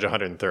charge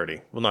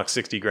 130. We'll knock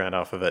 60 grand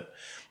off of it,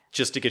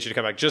 just to get you to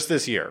come back just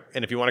this year.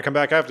 And if you want to come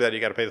back after that,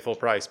 you got to pay the full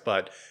price.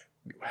 But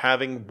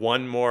having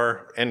one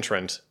more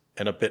entrant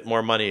and a bit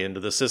more money into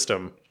the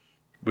system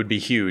would be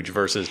huge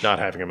versus not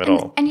having them at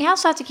all. And you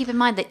also have to keep in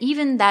mind that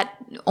even that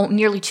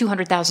nearly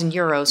 200,000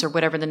 euros or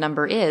whatever the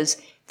number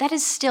is, that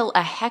is still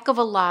a heck of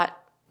a lot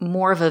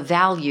more of a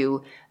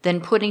value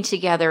than putting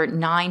together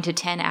 9 to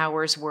 10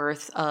 hours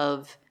worth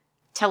of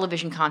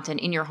television content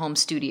in your home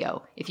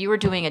studio. If you were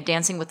doing a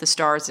Dancing with the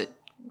Stars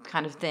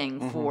kind of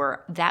thing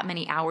for that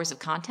many hours of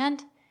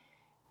content,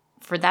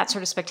 for that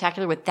sort of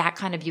spectacular with that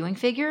kind of viewing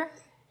figure.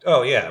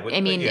 Oh yeah.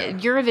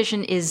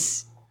 Eurovision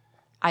is,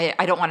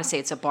 I don't want to say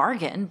it's a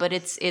bargain, but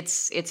it's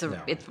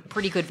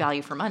pretty good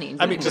value for money and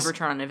good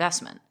return on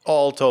investment.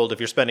 All told, if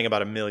you're spending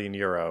about €1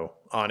 million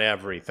on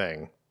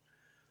everything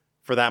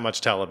for that much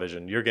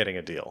television, you're getting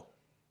a deal.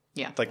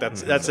 Yeah.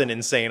 That's an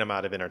insane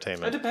amount of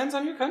entertainment. It depends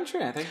on your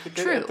country. I think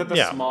True.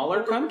 the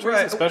smaller countries,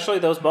 especially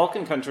those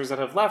Balkan countries that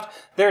have left,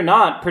 they're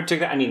not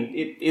particularly. I mean,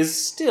 it is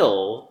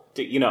still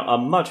a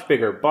much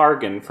bigger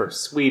bargain for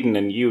Sweden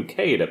and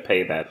UK to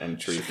pay that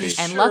entry fee,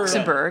 and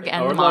Luxembourg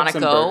and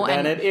Monaco,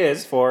 than it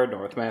is for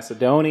North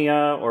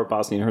Macedonia or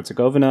Bosnia and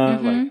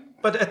Herzegovina.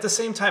 But at the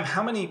same time,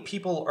 how many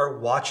people are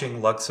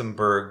watching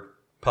Luxembourg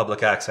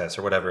public access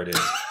or whatever it is?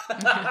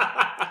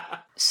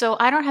 So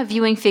I don't have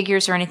viewing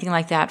figures or anything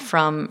like that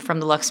from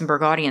the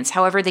Luxembourg audience.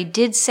 However, they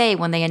did say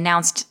when they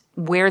announced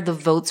where the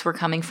votes were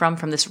coming from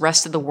this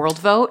rest of the world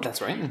vote.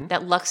 That's right.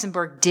 That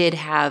Luxembourg did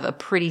have a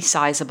pretty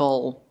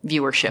sizable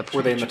viewership.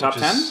 Were they in the top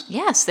 10?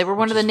 Yes, they were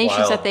one of the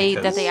nations that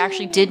they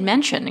actually did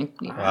mention.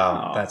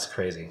 Wow, that's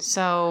crazy.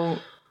 So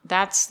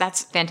that's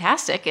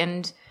fantastic,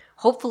 and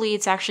hopefully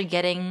it's actually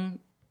getting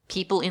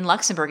people in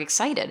Luxembourg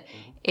excited.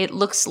 It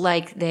looks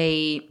like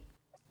they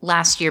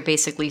last year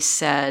basically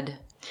said,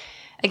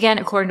 Again,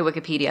 according to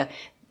Wikipedia,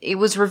 it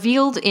was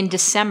revealed in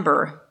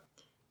December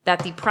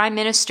that the Prime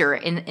Minister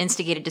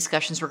instigated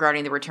discussions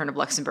regarding the return of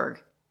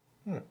Luxembourg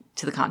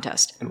to the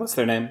contest. And what's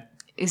their name?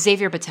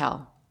 Xavier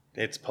Bettel.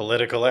 It's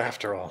political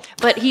after all.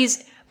 But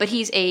he's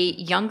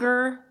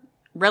a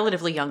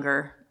relatively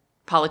younger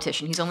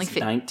politician. He's only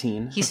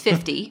 19. He's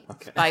 50.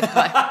 Okay.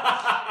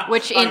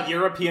 Which By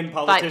European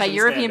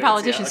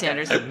politician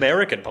standards.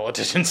 American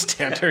politician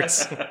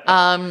standards.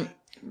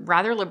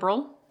 Rather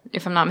liberal,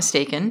 if I'm not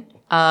mistaken.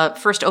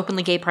 First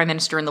openly gay prime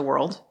minister in the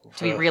world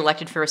to be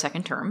reelected for a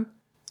second term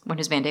when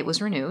his mandate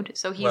was renewed.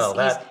 So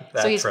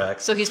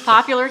tracks. So he's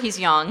popular. He's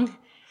young.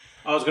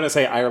 I was going to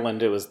say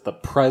Ireland. It was the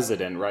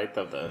president, right?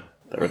 The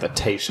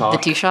Taoiseach. The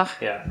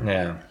Taoiseach.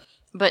 Yeah.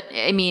 But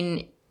I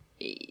mean,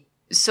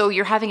 so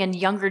you're having a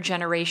younger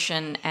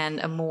generation and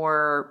a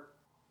more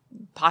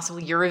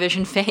possibly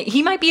Eurovision fan.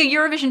 He might be a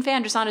Eurovision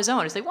fan just on his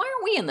own. It's like, why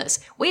aren't we in this?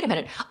 Wait a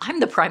minute. I'm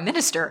the prime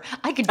minister.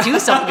 I could do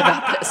something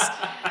about this.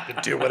 I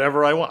could do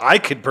whatever I want. I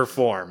could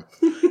perform.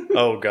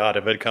 Oh, God,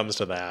 if it comes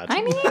to that.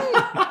 I mean,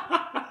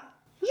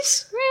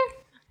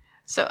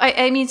 So,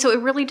 so it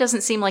really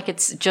doesn't seem like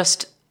it's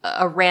just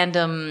a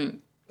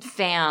random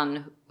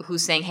fan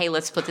who's saying, hey,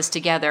 let's put this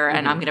together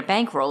and I'm going to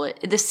bankroll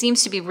it. This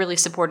seems to be really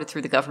supported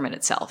through the government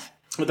itself.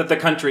 That the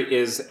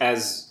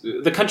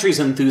country's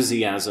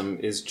enthusiasm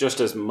is just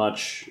as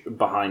much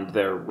behind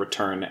their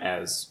return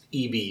as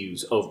the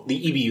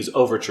EBU's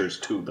overtures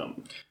to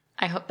them.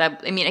 I hope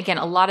that, again,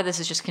 a lot of this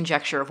is just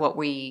conjecture of what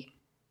we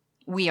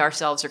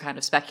ourselves are kind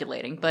of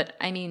speculating, but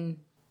I mean...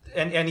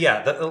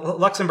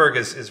 Luxembourg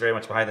is very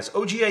much behind this.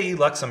 OGAE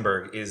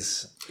Luxembourg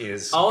is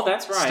oh,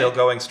 that's right. still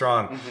going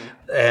strong.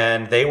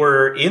 And they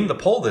were in the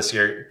poll this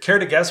year. Care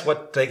to guess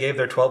what they gave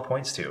their 12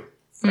 points to?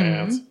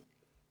 France.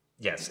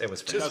 Yes, it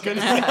was France.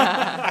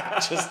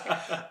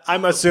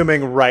 I'm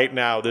assuming right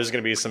now there's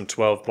going to be some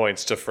 12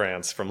 points to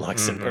France from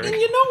Luxembourg. And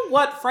you know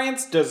what?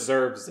 France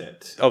deserves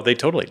it. Oh, they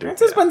totally do. France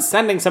has been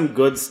sending some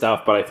good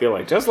stuff, but I feel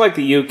like just like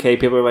the UK,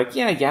 people are like,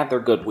 yeah, they're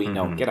good. We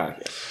know. Get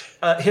out of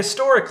here.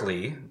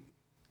 Historically,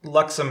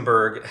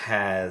 Luxembourg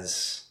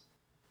has...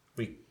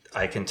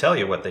 I can tell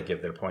you what they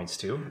give their points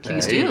to.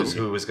 Please do.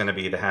 Who was going to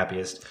be the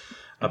happiest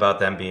about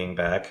them being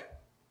back.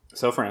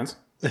 So France.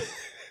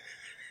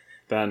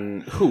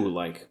 Then who?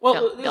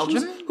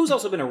 Belgium? Who's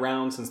also been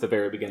around since the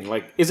very beginning?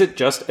 Like, is it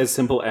just as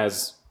simple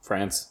as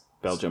France,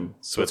 Belgium,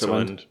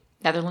 Switzerland?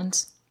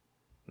 Netherlands?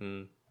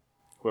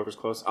 Whoever's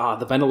close.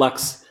 The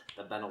Benelux.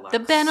 The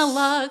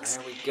Benelux.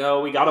 There we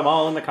go. We got them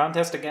all in the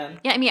contest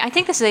again. Yeah, I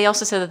think they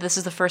also said that this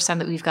is the first time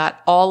that we've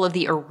got all of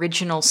the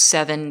original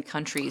 7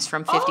 countries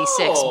from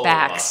 56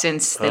 back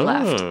since they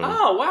left.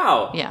 Oh,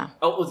 wow. Yeah.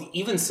 Oh,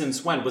 even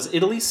since when? Was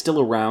Italy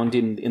still around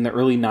in the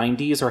early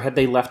 90s, or had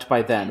they left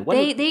by then?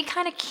 They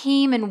kind of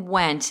came and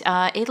went.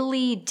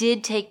 Italy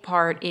did take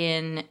part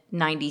in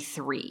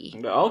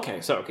 93.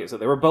 Okay, so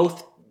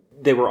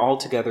they were all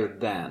together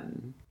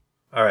then.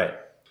 All right.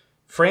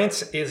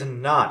 France is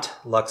not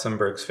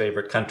Luxembourg's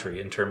favorite country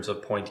in terms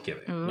of point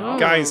giving. No.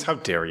 Guys, how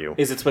dare you?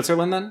 Is it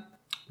Switzerland then?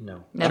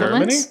 No.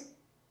 Netherlands? Germany?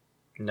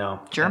 No.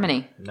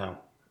 Germany? No.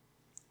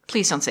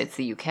 Please don't say it's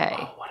the UK.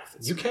 Oh, what if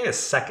it's UK is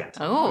second.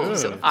 Oh,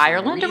 so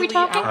Ireland, are we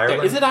talking?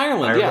 Ireland, Is it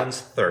Ireland?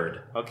 Ireland's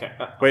third. Okay.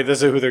 Wait,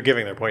 this is who they're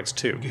giving their points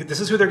to. This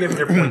is who they're giving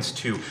their points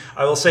to.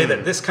 I will say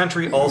that this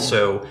country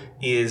also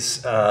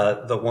is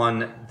the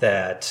one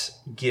that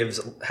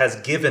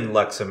has given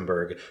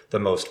Luxembourg the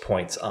most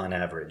points on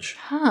average.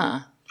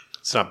 Huh.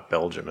 It's not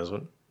Belgium, is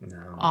it?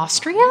 No.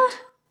 Austria?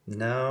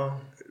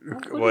 No.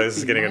 Well, this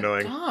is getting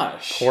annoying.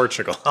 Gosh.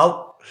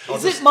 Portugal.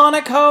 Is it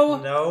Monaco?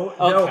 No,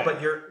 Okay.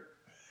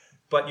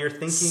 but you're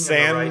thinking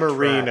San of the right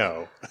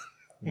Marino. track.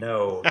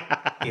 No,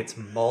 it's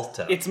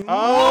Malta. It's Malta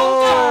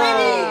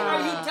already!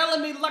 Are you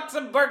telling me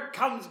Luxembourg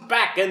comes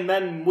back and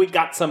then we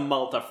got some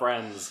Malta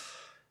friends?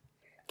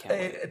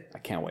 I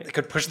can't wait. They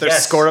could push their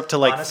score up to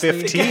like honestly,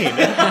 15.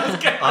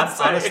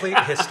 Honestly,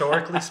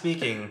 historically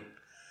speaking,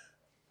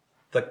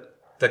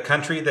 the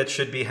country that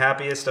should be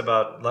happiest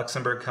about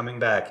Luxembourg coming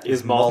back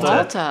is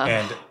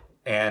Malta.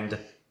 And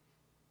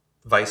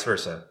vice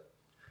versa.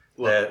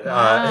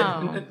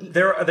 Wow.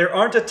 There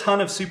aren't a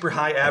ton of super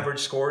high average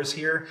scores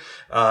here,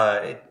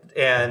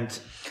 and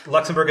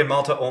Luxembourg and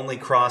Malta only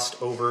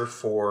crossed over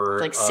for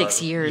like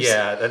 6 years.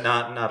 Yeah,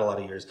 not a lot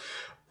of years,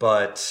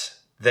 but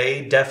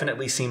they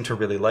definitely seem to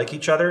really like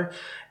each other,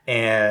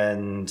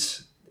 and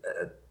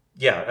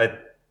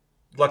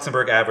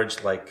Luxembourg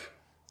averaged like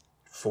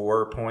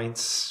 4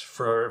 points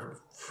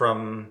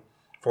from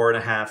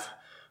 4.5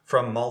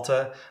 from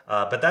Malta,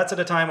 but that's at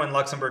a time when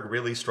Luxembourg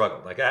really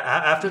struggled. Like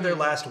after their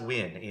last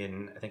win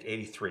in I think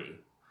 '83,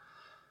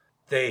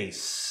 they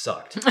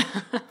sucked.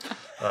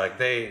 Like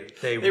they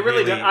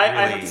really don't.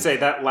 I have to say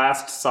that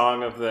last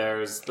song of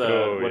theirs,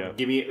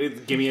 give me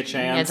a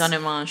chance. Yeah,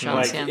 Donnez-moi une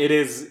chance, Like it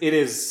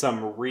is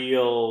some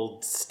real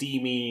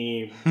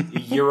steamy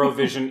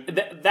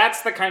Eurovision.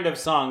 That's the kind of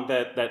song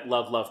that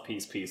Love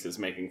Peace Peace is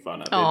making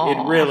fun of.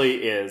 It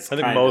really is. I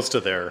think most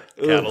of their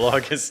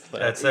catalog is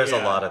that. There's a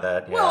lot of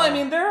that. Yeah. Well, I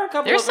mean, there are a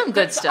couple. There's some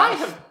good stuff. I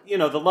have,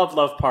 the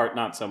love part,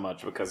 not so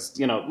much, because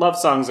love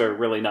songs are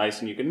really nice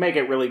and you can make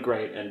it really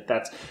great, and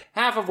that's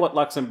half of what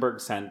Luxembourg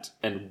sent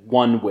and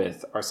won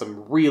with are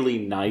some really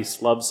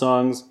nice love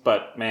songs.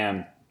 But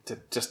man,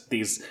 just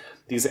these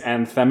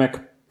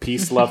anthemic,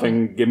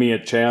 peace-loving, give me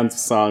a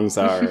chance songs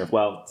are,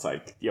 well, it's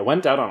like you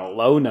went out on a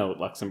low note,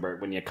 Luxembourg.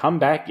 When you come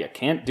back, you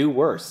can't do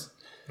worse.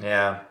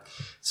 Yeah.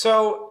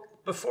 So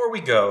before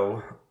we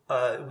go,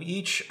 we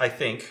each, I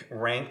think,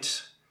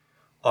 ranked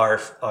our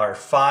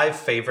 5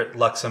 favorite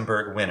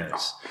Luxembourg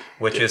winners,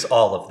 which is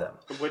all of them.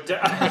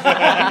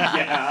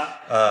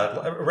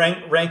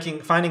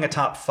 Ranking, finding a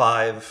top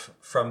 5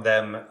 from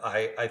them,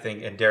 I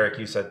think, and Derek,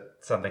 you said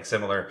something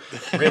similar,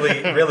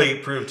 really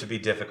proved to be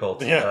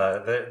difficult. Yeah.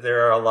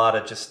 There are a lot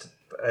of just...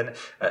 And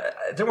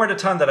there weren't a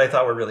ton that I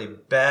thought were really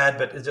bad,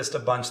 but just a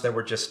bunch that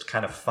were just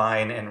kind of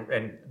fine,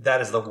 and that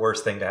is the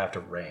worst thing to have to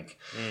rank.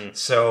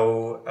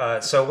 So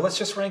let's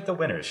just rank the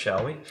winners,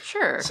 shall we?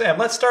 Sure. Sam,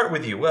 let's start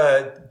with you.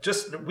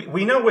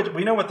 We know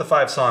what the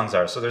 5 songs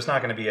are, so there's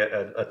not going to be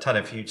a ton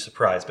of huge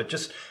surprise. But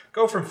just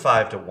go from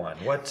 5 to 1.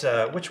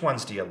 Which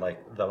ones do you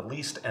like the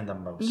least and the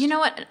most? You know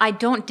what? I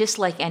don't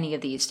dislike any of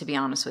these, to be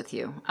honest with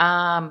you.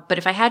 But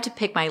if I had to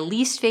pick my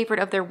least favorite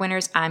of their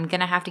winners, I'm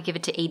going to have to give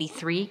it to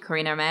 83,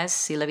 Corinne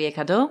Hermès, Si la vie est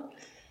cadeau.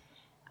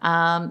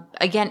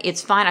 Again,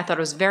 it's fine. I thought it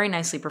was very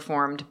nicely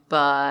performed,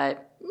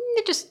 but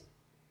it's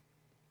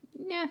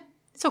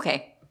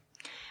okay.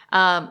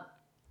 My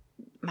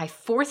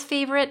 4th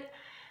favorite,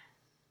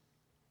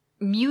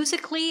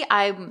 musically,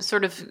 I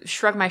sort of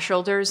shrug my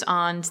shoulders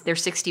on their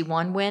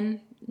 61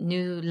 win,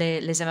 Nous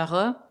les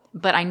Amoureux,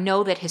 but I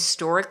know that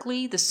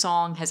historically the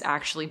song has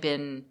actually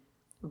been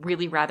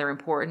really rather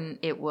important.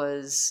 It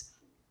was...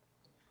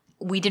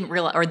 they didn't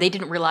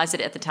realize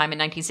it at the time in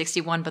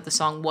 1961, but the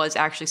song was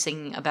actually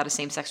singing about a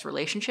same-sex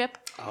relationship.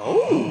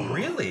 Oh,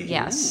 really?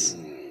 Yes.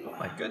 Oh,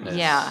 my goodness.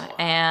 Yeah,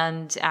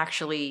 and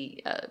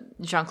actually,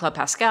 Jean-Claude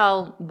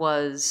Pascal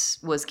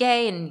was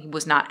gay and he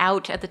was not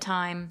out at the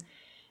time.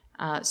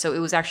 So it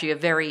was actually a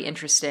very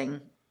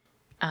interesting...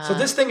 so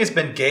this thing has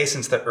been gay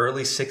since the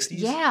early 60s?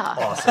 Yeah.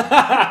 Awesome.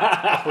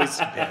 Always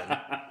been.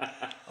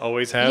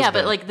 Always has been. Yeah,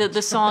 but like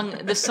the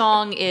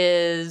song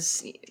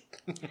is...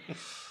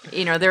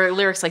 there are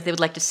lyrics like they would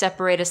like to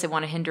separate us. They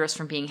want to hinder us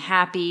from being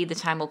happy. The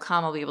time will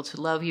come I'll be able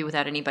to love you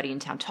without anybody in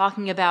town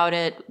talking about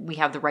it. We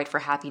have the right for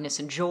happiness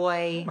and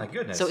joy. Oh my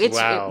goodness. So it's,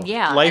 wow.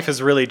 yeah. Life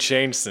has really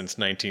changed since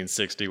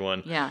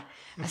 1961. Yeah.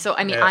 So,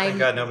 I mean, thank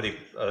God nobody...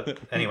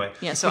 anyway.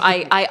 Yeah, so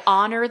I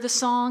honor the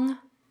song.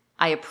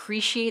 I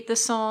appreciate the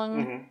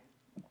song.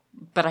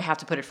 But I have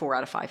to put it 4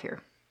 out of 5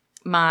 here.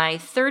 My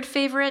 3rd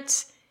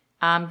favorite,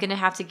 I'm going to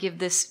have to give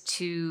this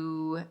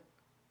to...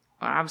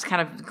 I was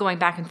kind of going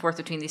back and forth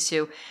between these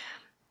two.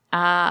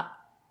 I'm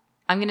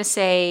going to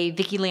say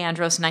Vicky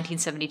Leandros'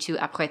 1972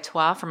 Après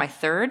Toi for my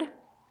 3rd,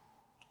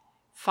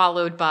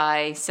 followed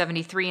by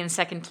 73 in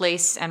 2nd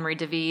place, Anne-Marie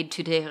David,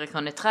 Tu te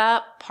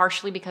reconnaîtras,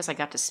 partially because I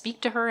got to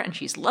speak to her and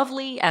she's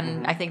lovely,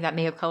 and I think that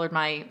may have colored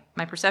my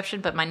perception,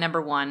 but my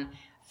number 1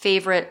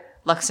 favorite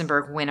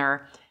Luxembourg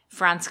winner,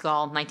 Franz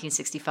Gall,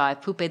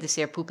 1965, Poupée de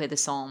Cire, Poupée de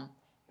Sang.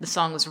 The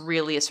song was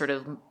really a sort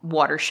of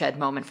watershed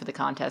moment for the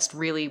contest,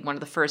 really one of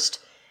the first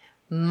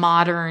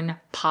modern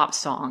pop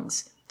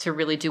songs to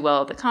really do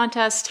well at the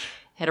contest.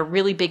 Had a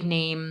really big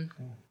name.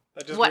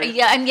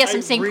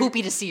 I'm saying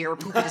poopy to see or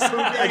poopy to see.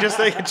 I just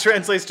think it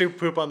translates to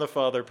poop on the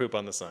father, poop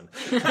on the son.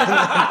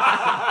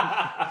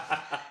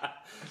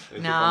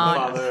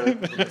 No.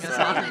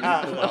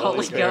 The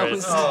Holy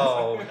Ghost.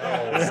 Oh,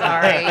 no.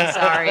 Sorry.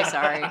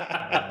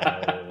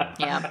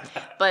 Yeah,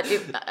 but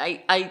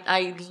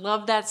I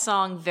love that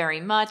song very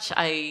much.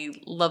 I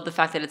love the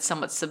fact that it's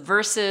somewhat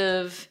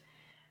subversive.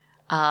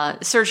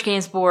 Serge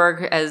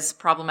Gainsbourg, as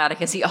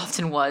problematic as he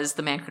often was,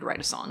 the man could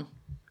write a song.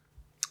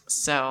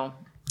 So,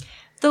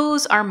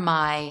 those are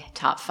my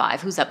top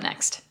 5. Who's up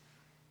next?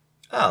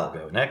 I'll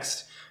go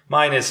next.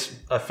 Mine is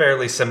a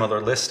fairly similar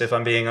list, if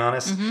I'm being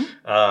honest.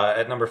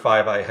 At number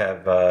 5, I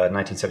have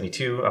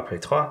 1972, Après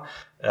Toi,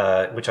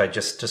 which I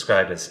just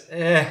described as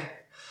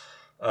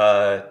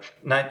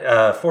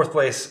 4th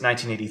place,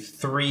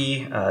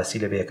 1983, Si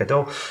la vie est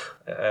cadeau,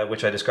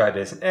 which I described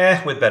as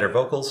with better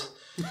vocals.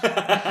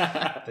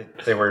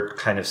 They were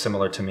kind of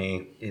similar to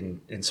me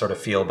in sort of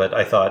feel, but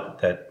I thought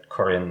that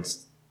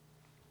Corinne's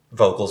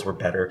vocals were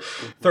better.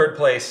 3rd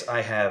place,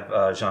 I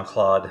have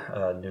Jean-Claude,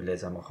 Nous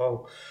les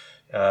Amoureux,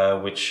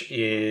 which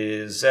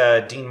is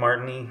Dean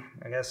Martin,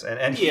 I guess.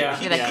 And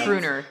that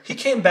crooner. He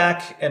came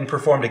back and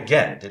performed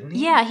again, didn't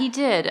he? Yeah, he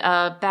did,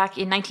 back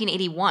in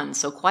 1981,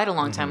 so quite a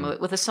long time,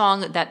 with a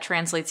song that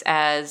translates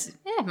as,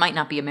 it might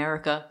not be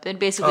America. It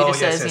basically just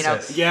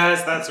says,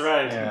 Yes, that's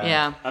right.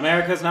 Yeah.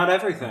 America's not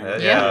everything.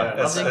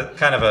 That's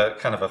kind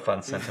of a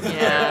fun sentiment.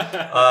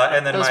 Yeah.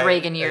 And then those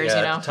Reagan years,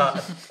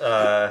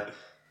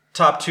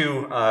 Top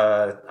two,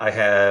 I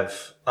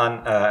have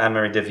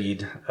Anne-Marie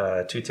David,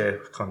 Tu te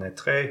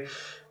connaîtrais.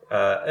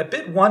 A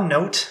bit one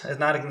note,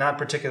 not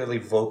particularly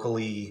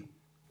vocally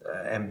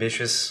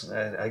ambitious,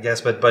 I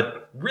guess,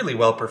 but really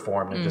well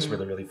performed and just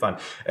really, really fun.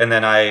 And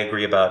then I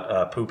agree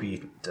about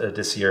Poopy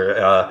this year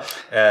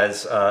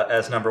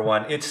as number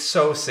one. It's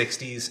so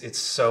 60s. It's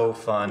so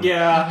fun.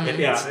 Yeah.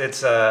 It's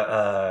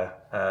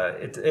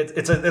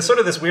sort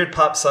of this weird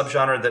pop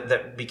subgenre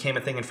that became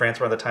a thing in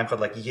France around the time called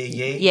like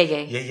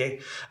yay.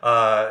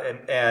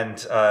 And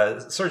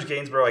Serge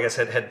Gainsbourg, I guess,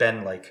 had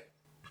been like,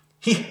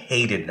 he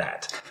hated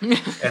that.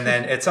 And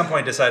then at some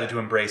point decided to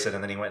embrace it,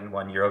 and then he went and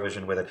won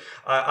Eurovision with it.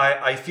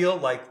 I feel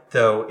like,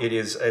 though, it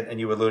is,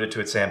 and you alluded to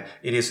it, Sam,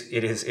 it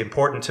is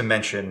important to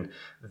mention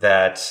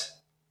that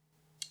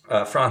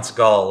France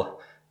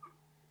Gall,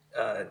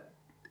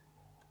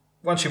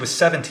 she was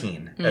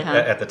 17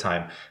 at the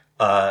time,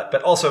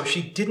 but also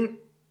she didn't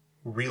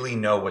really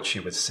know what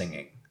she was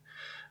singing.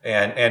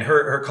 And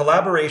her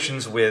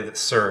collaborations with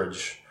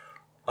Serge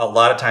a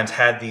lot of times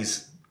had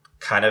these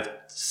kind of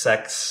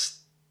sex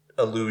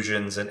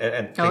allusions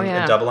and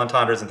double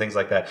entendres and things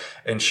like that,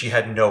 and she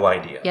had no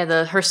idea.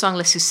 Yeah, her song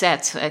 "Les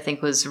Sucettes" I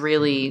think was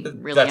really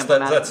that's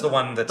emblematic. That's the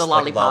one that's the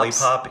like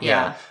lollipop.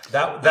 Yeah.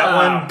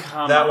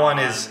 That one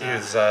is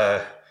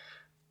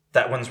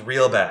that one's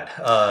real bad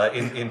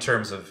in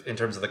terms of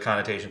the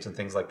connotations and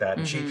things like that.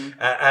 And she,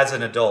 as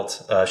an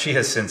adult, she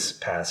has since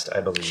passed, I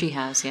believe. She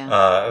has,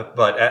 yeah.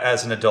 But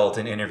as an adult,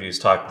 in interviews,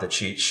 talked that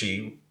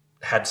she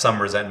had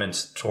some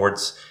resentment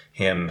towards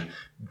him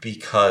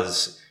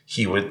because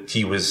he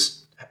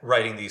was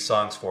writing these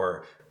songs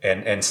for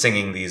and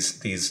singing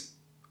these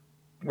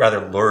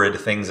rather lurid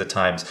things at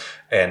times,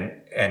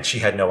 and she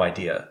had no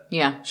idea.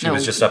 Yeah, she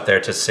was just up there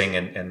to sing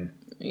and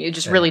you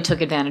just really took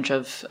advantage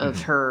of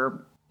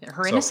her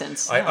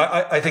innocence. So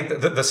I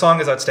think the song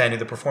is outstanding.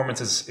 The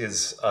performance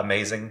is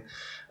amazing,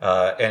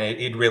 and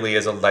it really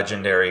is a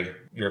legendary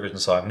Eurovision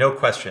song. No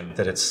question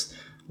that it's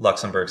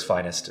Luxembourg's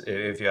finest,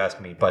 if you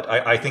ask me. But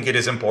I think it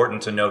is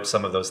important to note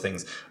some of those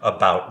things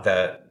about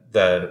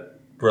the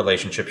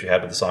relationships you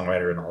had with the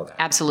songwriter and all of that.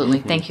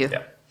 Absolutely. Thank you.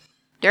 Yeah.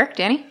 Derek,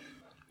 Danny?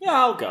 Yeah,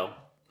 I'll go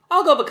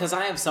because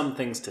I have some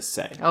things to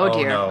say. Oh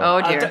dear. No.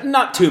 Oh dear.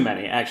 Not too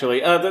many,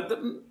 actually.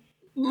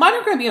 Mine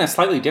are going to be in a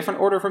slightly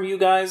different order from you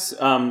guys,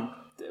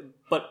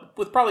 but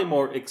with probably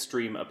more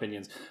extreme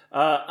opinions.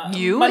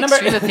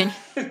 Extreme opinion?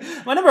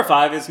 My number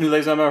 5 is Nous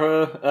les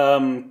amoureux.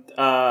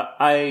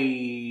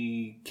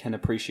 I can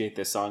appreciate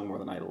this song more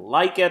than I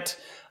like it.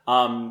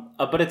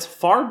 But it's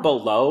far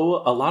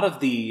below a lot of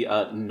the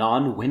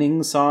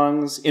non-winning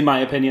songs, in my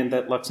opinion,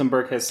 that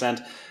Luxembourg has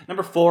sent.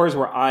 Number 4 is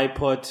where I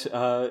put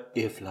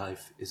If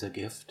Life is a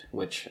Gift,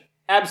 which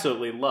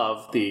absolutely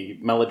love the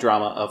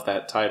melodrama of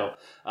that title.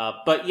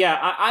 But yeah,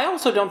 I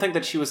also don't think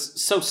that she was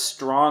so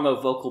strong a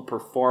vocal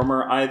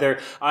performer either.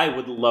 I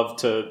would love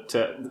to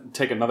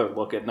take another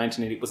look at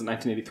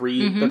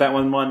 1983 that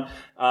one won,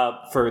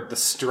 for the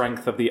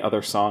strength of the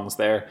other songs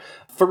there.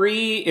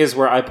 3 is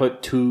where I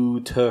put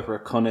Tu te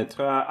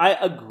reconnaîtras. I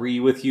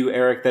agree with you,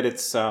 Eric, that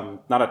it's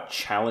not a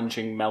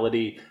challenging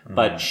melody,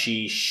 but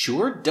she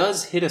sure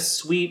does hit a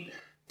sweet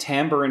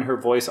timbre in her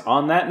voice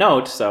on that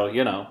note, so,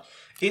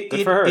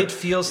 good for her. It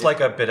feels like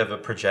a bit of a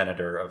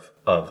progenitor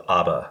of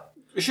ABBA.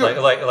 Sure.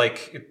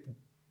 Like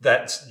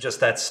that's just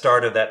that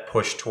start of that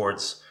push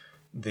towards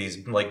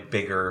these like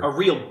bigger, a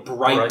real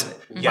bright,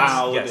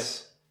 loud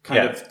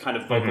kind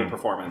of vocal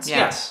performance. Yeah.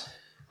 Yes.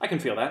 I can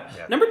feel that.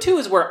 Yeah. Number 2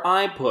 is where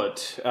I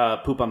put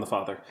Poop on the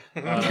Father.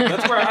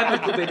 That's where I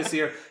put Poupée de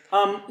Cire.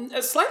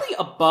 Slightly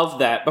above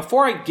that,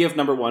 before I give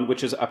number 1,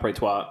 which is Après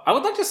Toi, I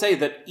would like to say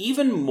that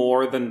even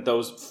more than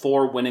those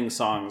 4 winning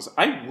songs,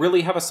 I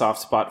really have a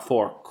soft spot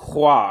for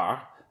Quoi,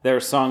 their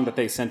song that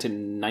they sent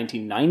in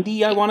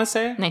 1990, I want to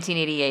say.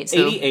 1988. So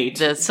 88.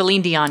 The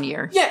Celine Dion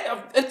year.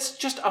 Yeah, it's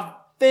just a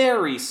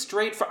very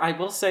straightforward. I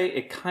will say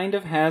it kind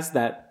of has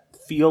that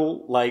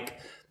feel like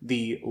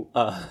the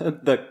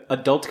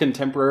adult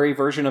contemporary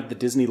version of the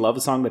Disney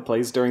love song that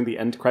plays during the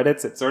end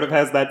credits. It sort of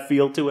has that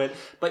feel to it.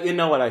 But you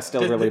know what? I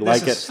still really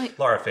like it.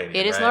 Laura Fabian.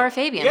 It is right? Laura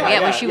Fabian.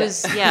 Yeah, she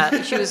was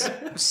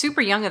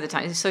super young at the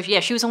time. So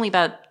she was only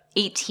about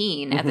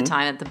 18 at the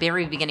time, at the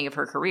very beginning of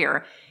her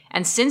career.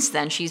 And since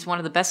then, she's one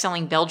of the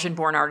best-selling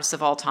Belgian-born artists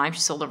of all time.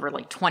 She sold over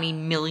like 20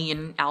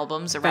 million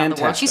albums around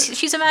the world.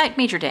 She's a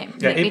major name.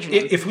 Yeah,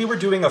 if we were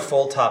doing a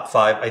full top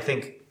 5, I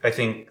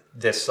think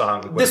this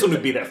song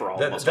would be there for all.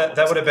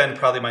 That would have been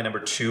probably my number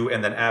 2,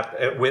 and then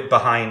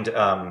behind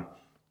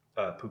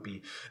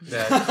Poopy,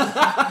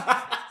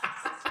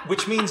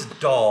 which means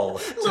doll.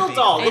 Little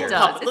doll. It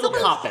does. It's Little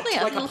puppet.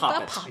 Yeah, like a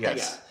puppet.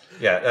 Yes.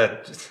 Yeah.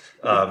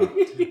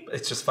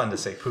 It's just fun to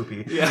say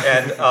Poopy.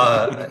 Yeah.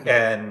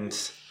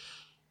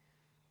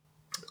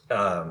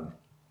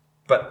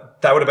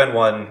 But that would have been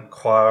 1.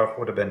 Quoi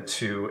would have been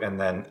 2, and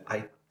then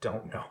I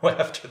don't know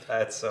after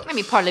that. So I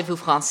mean, Parlez-vous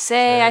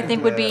français, I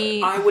think would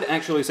be... I would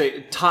actually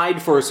say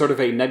tied for sort of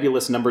a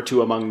nebulous number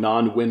 2 among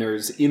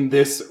non-winners in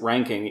this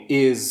ranking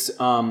is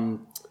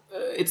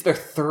it's their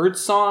third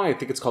song. I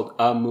think it's called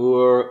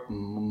Amour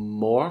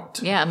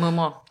Mort. Yeah, Amour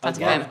Mort. That's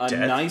Again, okay.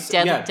 a nice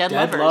Dead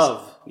Lovers.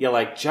 love. Yeah,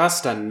 like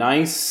just a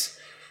nice,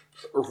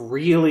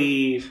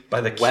 really by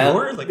The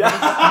Cure?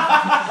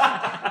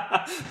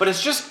 But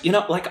it's just,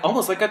 like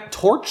almost like a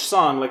torch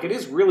song. Like it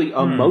is really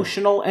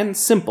emotional and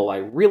simple. I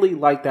really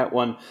like that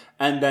one.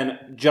 And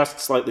then just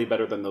slightly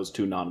better than those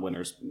 2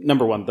 non-winners.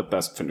 Number 1, the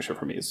best finisher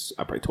for me is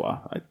Après Toi.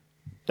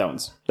 That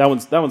one's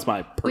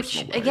my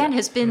personal. Which again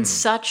has been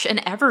such an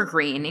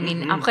evergreen. I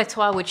mean, Après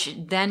Toi, which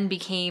then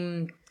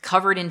became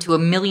covered into a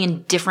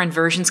million different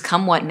versions,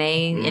 come what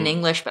may, in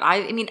English. But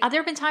I mean, there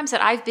have been times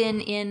that I've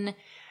been in,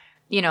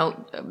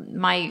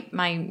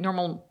 my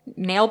normal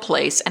nail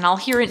place, and I'll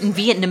hear it in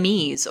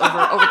Vietnamese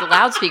over the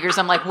loudspeakers.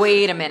 I'm like,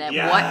 wait a minute,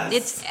 what?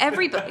 It's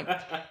everybody.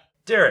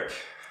 Derek,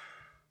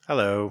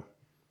 Hello.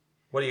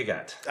 what do you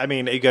got? I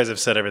mean, you guys have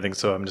said everything,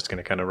 so I'm just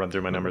going to kind of run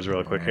through my numbers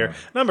real quick here.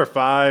 Number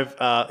 5,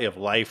 If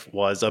Life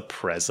Was a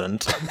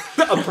Present.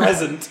 A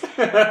present.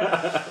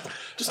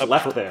 Just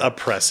left there.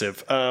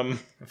 Oppressive.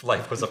 If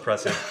Life Was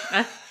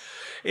Oppressive.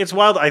 It's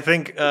wild. I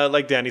think,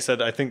 like Danny said,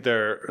 I think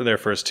their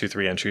first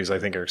 2-3 entries, I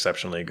think, are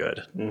exceptionally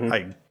good.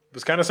 I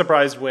was kind of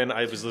surprised when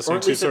I was listening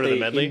to sort of the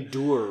medley.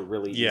 Endure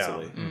really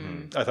easily.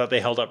 I thought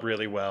they held up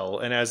really well,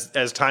 and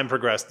as time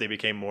progressed, they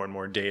became more and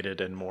more dated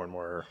and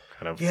more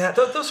kind of. Yeah,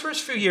 those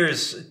first few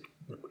years,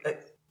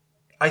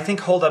 I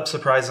think, hold up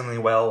surprisingly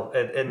well.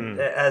 And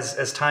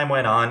as time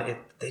went on,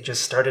 they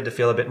just started to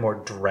feel a bit more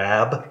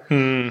drab.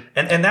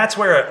 And that's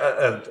where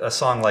a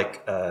song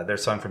like their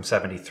song from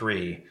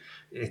 '73,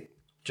 it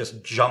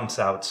just jumps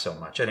out so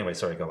much. Anyway,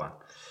 sorry, go on.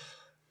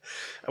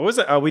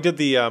 We did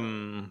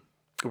the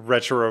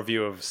retro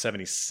review of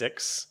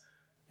 '76,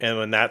 and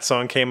when that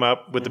song came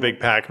up with the big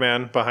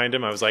Pac-Man behind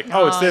him, I was like,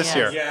 "Oh, it's this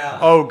year! Yeah.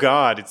 Oh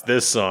God, it's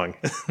this song!"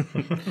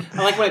 I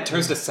like when it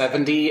turns to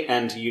 70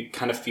 and you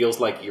kind of feels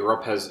like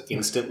Europe has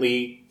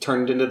instantly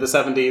turned into the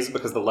 70s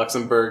because the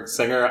Luxembourg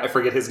singer, I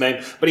forget his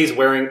name, but he's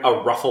wearing a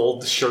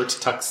ruffled shirt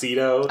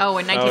tuxedo. Oh,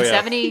 in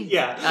 1970?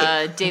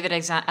 Yeah. David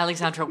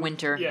Alexandra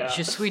Winter. Yeah.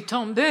 Je suis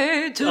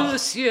tombé tout le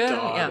ciel.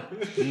 God.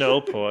 Yeah.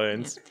 No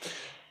points.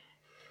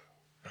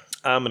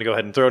 I'm going to go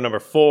ahead and throw number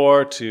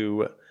 4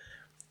 to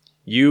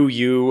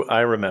You, I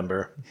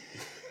Remember.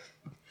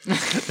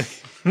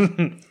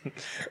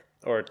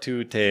 Or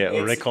Tu te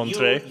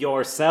rencontre. You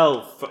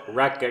yourself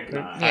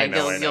recognize.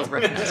 Yeah, you'll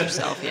recognize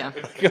yourself, yeah.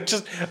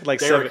 Just like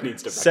Derek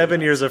needs to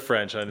seven years of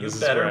French. And this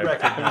better is where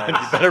recognize.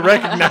 you better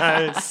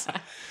recognize.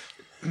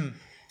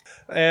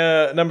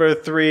 Number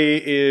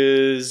 3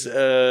 is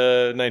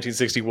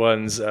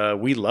 1961's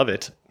We Love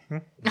It.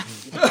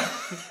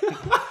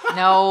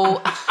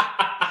 No,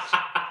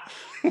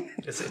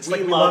 It's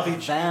like we love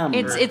each other.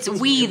 it's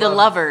we the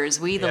lovers,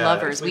 we the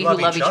lovers, we who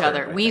love each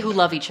other, right? we who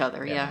love each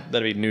other, yeah.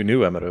 That'd be new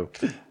Amaro.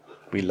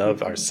 We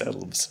love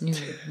ourselves.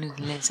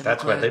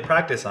 That's why they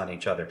practice on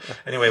each other.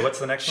 Anyway, what's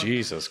the next one?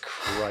 Jesus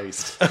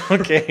Christ.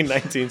 Okay,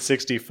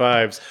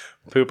 1965's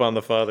Poop on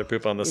the Father,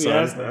 Poop on the Son.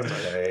 Yes,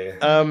 Okay.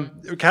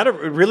 Kind of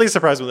really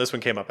surprised when this one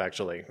came up,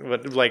 actually.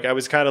 But like, I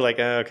was kind of like,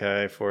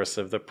 okay, Force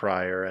of the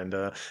Prior, and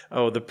the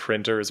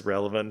printer is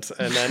relevant,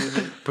 and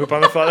then Poop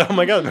on the Father. Oh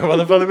my God, Poop on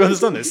the Father, Poop on the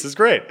Son. This is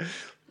great.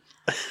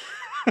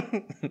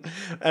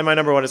 And my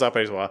number 1 is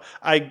Après Toi.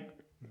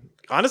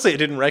 Honestly, I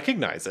didn't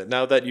recognize it.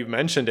 Now that you've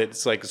mentioned it,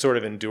 it's like sort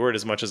of endured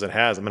as much as it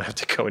has. I'm going to have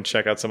to go and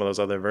check out some of those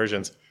other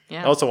versions.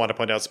 Yeah. I also want to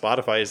point out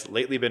Spotify has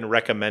lately been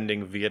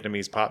recommending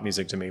Vietnamese pop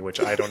music to me, which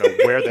I don't know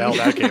where the hell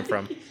that came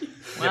from.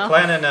 You're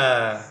planning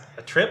a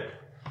trip?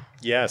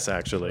 Yes,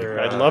 actually.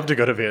 I'd love to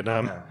go to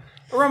Vietnam. Yeah.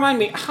 Remind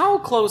me, how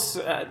close,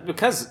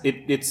 because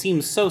it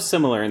seems so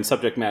similar in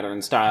subject matter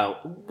and style,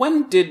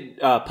 when did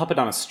Puppet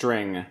on a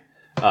String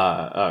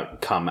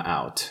come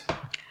out?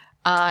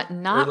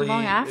 Not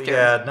long after.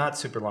 Yeah, not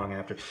super long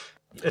after.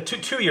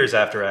 2 years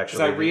after, actually.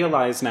 Because I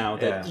realize now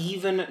that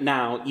even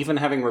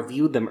having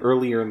reviewed them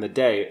earlier in the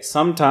day,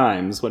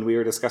 sometimes when we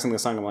were discussing the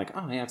song, I'm like,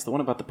 oh yeah, it's the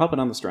one about the puppet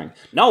on the string.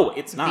 No,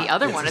 it's not. The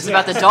other one is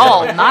about the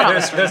doll, not on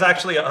the string. There's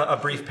actually a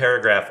brief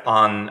paragraph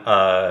on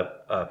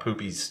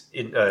Poopy's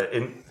in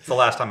the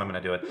last time I'm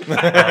going to do it.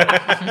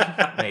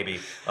 Maybe.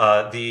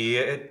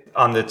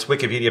 On its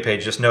Wikipedia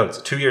page just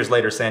notes, 2 years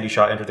later, Sandy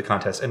Shaw entered the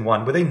contest and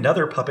won with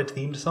another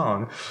puppet-themed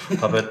song,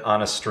 Puppet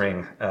on a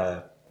String.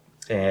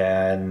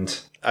 And...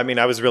 I mean,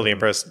 I was really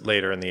impressed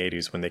later in the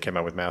 80s when they came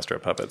out with Master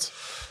of Puppets.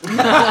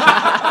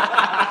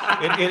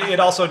 It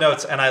also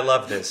notes, and I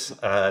love this.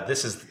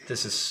 This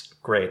is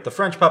great. The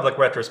French public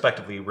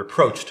retrospectively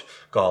reproached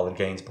Gall and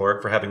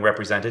Gainsbourg for having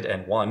represented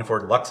and won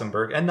for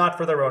Luxembourg and not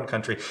for their own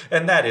country.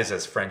 And that is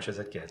as French as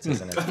it gets,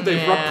 isn't it?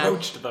 They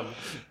reproached them.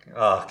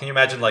 Can you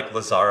imagine like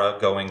Lazara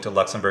going to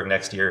Luxembourg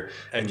next year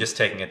and just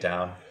taking it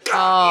down?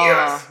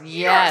 Oh,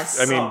 yes.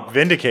 I mean,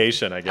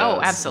 vindication, I guess.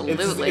 Oh,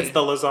 absolutely. It's the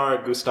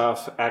Lazara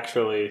Gustav,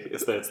 actually.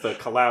 It's the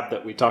collab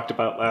that we talked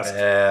about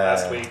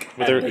last week.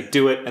 And they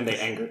do it, and they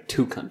anger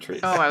 2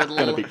 countries. Oh, I would It's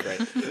going to be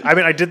great. I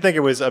mean, I did think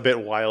it was a bit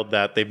wild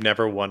that they've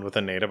never won with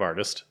a native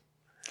artist.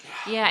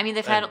 Yeah, I mean,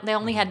 they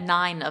only had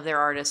 9 of their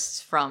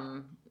artists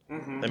from... I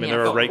mean,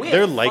 Yeah.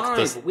 they're like 5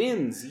 this.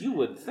 wins, you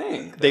would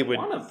think. They They're would-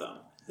 one of them.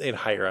 They'd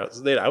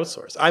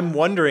outsource. I'm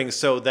wondering,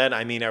 so then,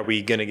 I mean, are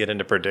we going to get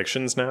into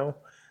predictions now?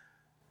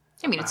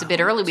 I mean, it's a bit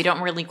early. We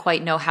don't really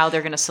quite know how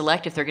they're going to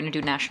select, if they're going to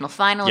do national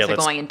final, if they're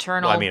going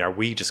internal. Well, I mean, are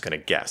we just going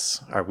to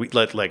guess? Are we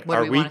What do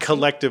are we we wanna see?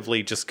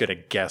 collectively just going to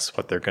guess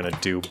what they're going to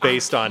do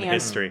based on can't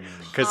history?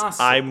 Because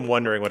possibly. I'm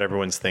wondering what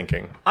everyone's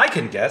thinking. I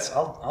can guess.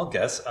 I'll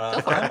guess.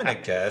 I'm going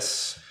to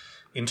guess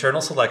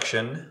internal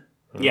selection.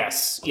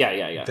 Yes.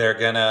 Yeah. They're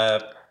going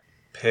to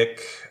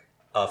pick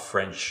a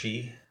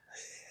Frenchie.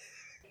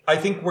 I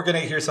think we're going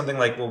to hear something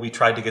like, well, we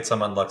tried to get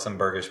someone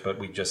Luxembourgish, but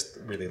we just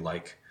really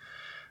like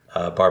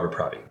Barbara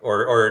Pravi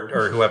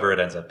or whoever it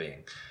ends up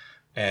being.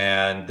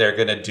 And they're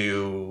going to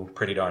do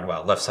pretty darn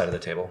well. Left side of the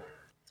table.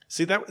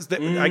 See, that was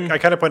I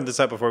kind of pointed this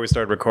out before we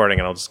started recording,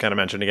 and I'll just kind of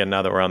mention it again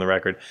now that we're on the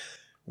record.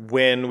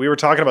 When we were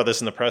talking about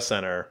this in the press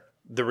center,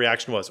 the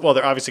reaction was, well,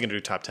 they're obviously going to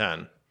do top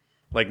 10.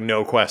 Like,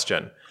 no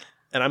question.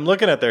 And I'm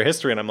looking at their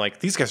history, and I'm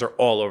like, these guys are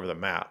all over the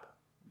map.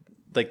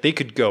 Like, they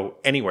could go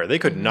anywhere. They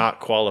could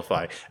not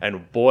qualify.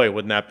 And boy,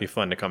 wouldn't that be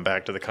fun to come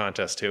back to the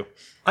contest, too.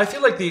 I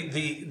feel like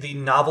the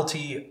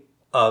novelty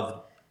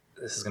of,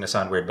 this is going to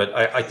sound weird, but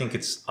I think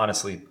it's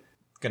honestly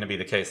going to be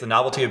the case. The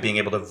novelty of being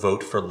able to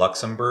vote for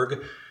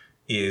Luxembourg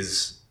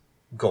is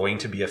going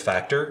to be a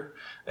factor,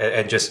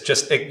 and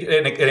just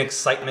an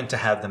excitement to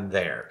have them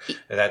there,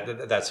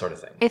 that sort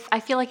of thing. I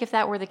feel like if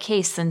that were the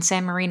case, then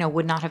San Marino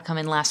would not have come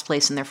in last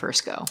place in their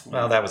first go.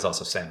 Well, that was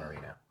also San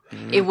Marino.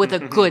 It with a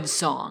good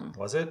song.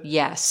 Was it?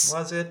 Yes.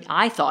 Was it?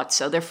 I thought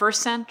so. Their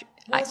first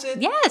Was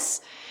it?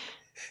 Yes.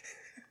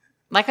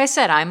 Like I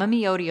said, I'm a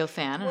Miodio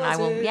fan, and I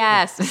will. it?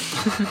 Yes.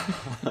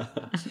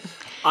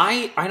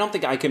 I don't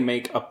think I can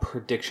make a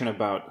prediction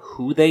about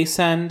who they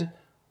send.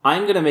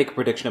 I'm going to make a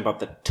prediction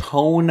about the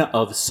tone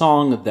of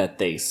song that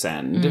they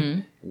send.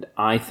 And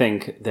I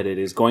think that it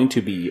is going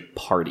to be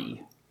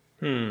party.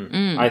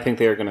 I think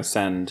they are going to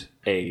send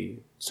a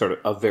sort of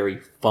a very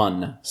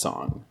fun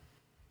song.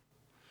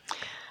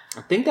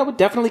 I think that would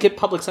definitely get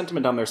public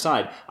sentiment on their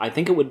side. I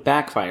think it would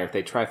backfire if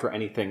they try for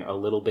anything a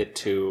little bit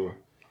too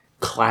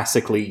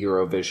classically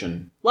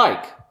Eurovision,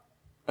 like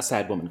a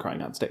sad woman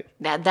crying on stage.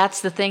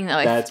 That's the thing,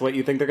 though. That's what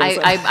you think they're going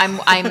to say?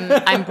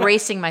 I'm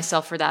bracing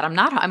myself for that.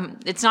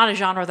 It's not a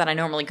genre that I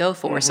normally go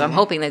for, so I'm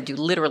hoping they do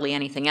literally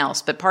anything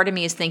else. But part of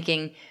me is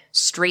thinking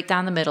straight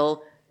down the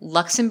middle,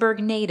 Luxembourg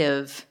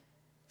native,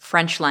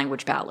 French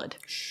language ballad.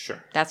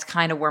 Sure. That's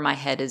kind of where my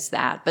head is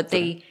at. But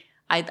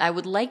I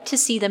would like to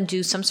see them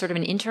do some sort of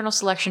an internal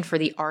selection for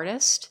the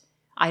artist.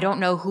 I don't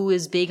know who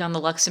is big on the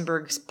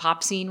Luxembourg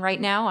pop scene right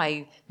now.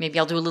 Maybe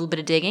I'll do a little bit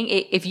of digging.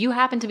 If you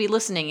happen to be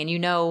listening and you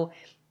know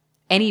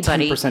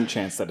anybody... 10%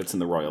 chance that it's in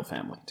the royal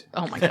family, too.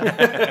 Oh, my God.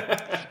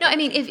 No, I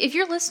mean, if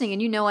you're listening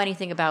and you know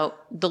anything about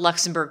the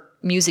Luxembourg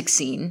music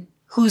scene,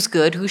 who's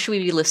good? Who should we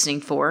be listening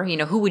for?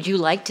 Who would you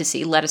like to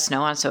see? Let us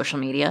know on social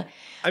media.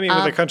 I mean,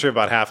 with a country of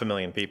about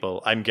 500,000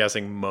 people, I'm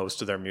guessing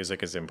most of their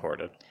music is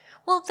imported.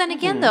 Well, then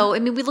again, though, I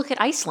mean, we look at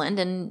Iceland,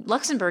 and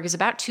Luxembourg is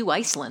about 2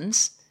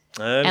 Icelands.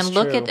 That's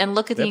Look true. at the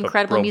They have a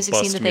incredible music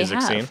scene robust that they music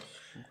have. scene.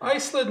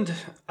 Iceland,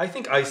 I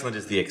think Iceland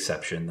is the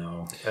exception,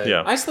 though.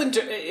 Yeah. Iceland,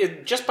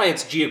 just by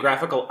its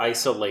geographical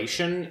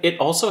isolation, it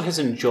also has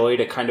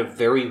enjoyed a kind of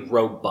very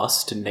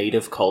robust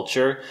native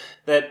culture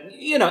that,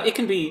 it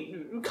can be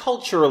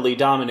culturally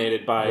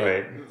dominated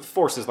by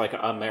forces like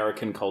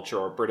American culture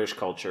or British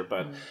culture,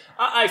 but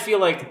I feel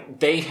like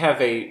they have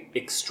a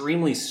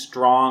extremely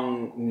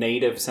strong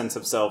native sense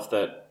of self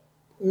that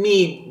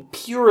me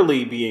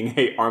purely being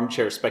a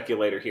armchair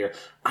speculator here,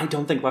 I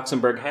don't think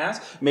Luxembourg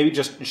has. Maybe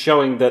just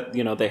showing that,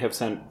 they have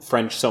sent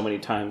French so many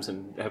times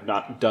and have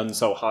not done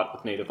so hot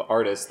with native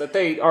artists that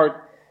they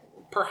are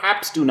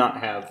perhaps do not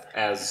have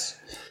as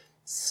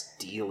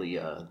steely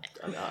a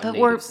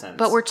native sense.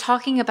 But we're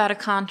talking about a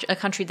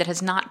country that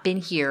has not been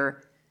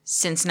here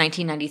since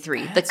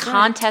 1993. The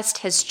contest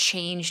has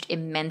changed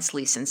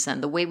immensely since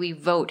then. The way we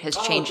vote has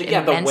changed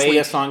immensely. The way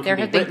a song there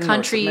can have be been written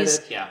countries.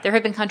 or submitted, There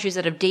have been countries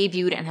that have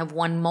debuted and have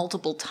won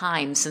multiple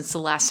times since the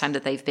last time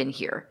that they've been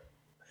here.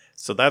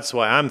 So that's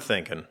why I'm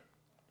thinking,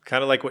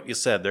 kind of like what you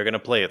said, they're going to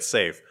play it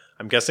safe.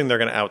 I'm guessing they're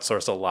going to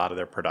outsource a lot of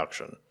their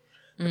production.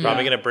 They're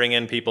probably going to bring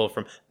in people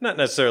from, not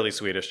necessarily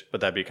Swedish,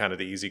 but that'd be kind of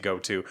the easy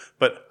go-to.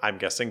 But I'm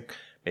guessing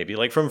maybe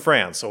like from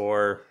France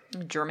or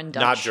German,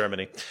 Dutch. not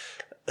Germany.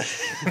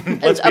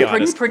 Let's be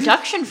honest.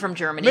 Production from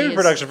Germany. Maybe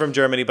production from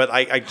Germany, but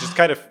I just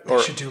kind of...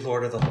 They should do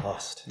Lord of the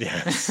Lost.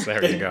 Yes,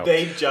 there you go.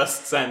 They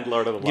just send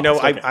Lord of the Lost. You know,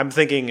 Okay. I'm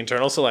thinking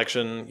internal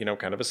selection,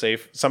 kind of a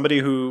safe... Somebody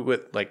who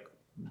with,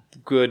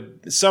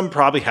 good... Some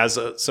probably has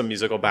some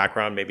musical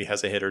background, maybe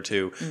has a hit or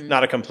two.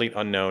 Not a complete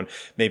unknown.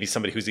 Maybe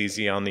somebody who's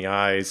easy on the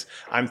eyes.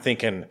 I'm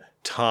thinking...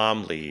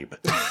 Tom Lieb.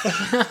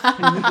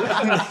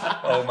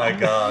 Oh my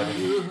God.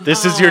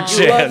 This is your chance.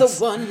 You are the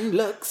one,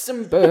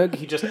 Luxembourg.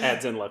 He just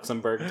adds in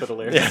Luxembourg to the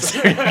lyrics. Yes,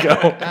 there you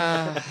go.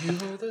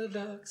 You're the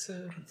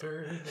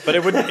Luxembourg. But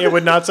it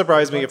would not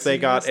surprise me if they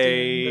got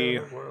a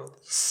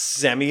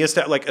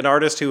like an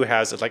artist who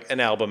has like an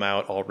album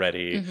out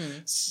already,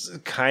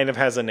 kind of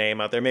has a name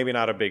out there, maybe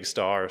not a big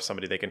star or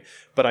somebody they can,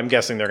 but I'm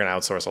guessing they're going to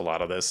outsource a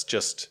lot of this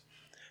just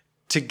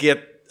to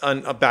get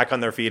back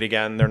on their feet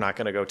again. They're not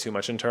going to go too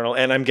much internal,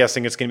 and I'm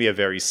guessing it's going to be a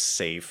very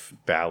safe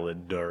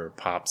ballad or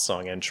pop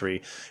song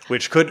entry,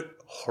 which could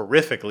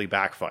horrifically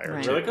backfire.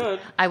 Right. Really good.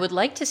 I would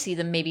like to see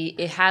them maybe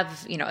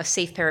have a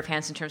safe pair of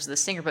hands in terms of the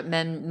singer, but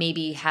then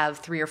maybe have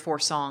 3 or 4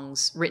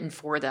 songs written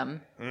for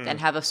them and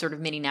have a sort of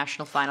mini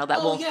national final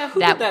that will. Who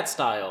did that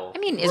style? I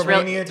mean,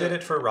 Romania did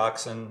it for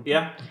Roxanne.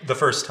 Yeah. The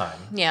first time.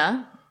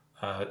 Yeah.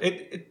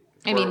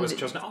 It was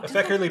chosen.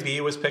 Effectively,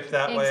 B was picked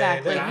that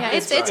exactly. way. Yeah,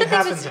 It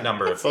happens a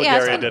number of times.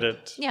 Bulgaria did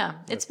it. Yeah,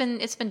 it's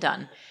been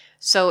done.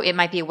 So it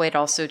might be a way to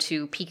also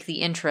to pique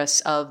the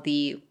interest of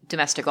the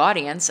domestic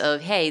audience of,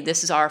 hey,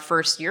 this is our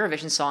first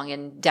Eurovision song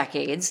in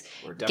decades.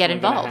 We're Get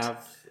involved.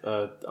 Have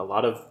a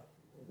lot of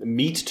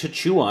meat to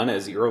chew on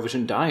as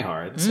Eurovision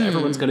diehards.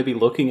 Everyone's going to be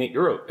looking at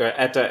Europe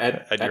at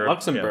Europe,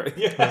 Luxembourg.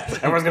 Yeah.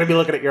 Everyone's going to be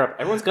looking at Europe.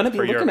 Everyone's going to be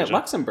looking Eurovision. at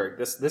Luxembourg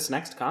this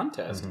next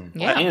contest.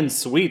 Yeah. And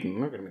Sweden.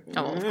 We're going to be,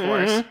 Oh, of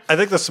course. I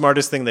think the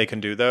smartest thing they can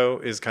do, though,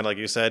 is kind of like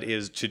you said,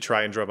 is to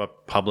try and drum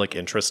up public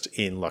interest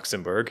in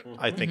Luxembourg.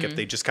 I think if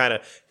they just kind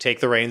of take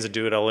the reins and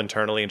do it all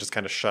internally and just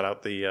kind of shut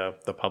out the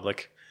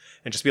public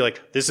and just be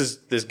like,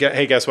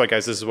 hey, guess what,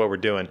 guys, this is what we're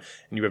doing,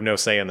 and you have no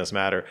say in this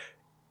matter.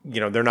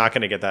 They're not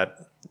going to get that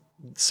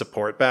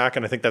support back,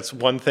 and I think that's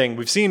one thing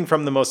we've seen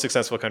from the most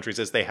successful countries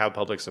is they have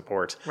public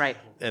support, Right.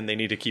 and they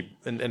need to keep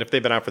and if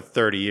they've been out for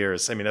 30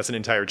 years, I mean, that's an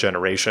entire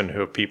generation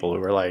of people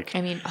who are like,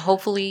 I mean,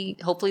 hopefully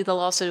they'll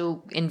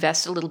also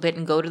invest a little bit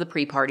and go to the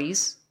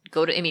pre-parties.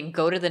 Go to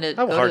the.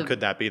 how hard could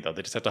that be, though?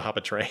 They just have to hop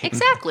a train.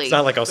 Exactly. It's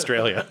not like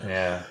Australia.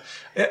 Yeah.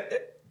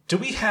 Do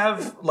we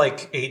have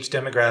age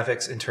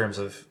demographics in terms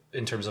of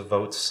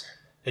votes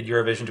at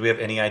Eurovision? Do we have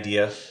any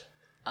idea?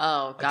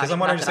 Oh God! Because I'm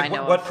wondering not that I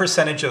know what of.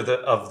 percentage of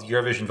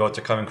Eurovision votes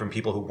are coming from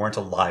people who weren't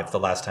alive the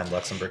last time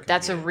Luxembourg.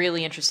 That's a competed?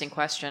 really interesting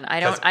question. I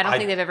don't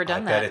think they've ever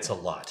done I that. bet it's a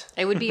lot.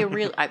 It would be a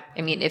real. I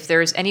mean, if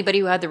there's anybody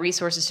who had the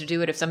resources to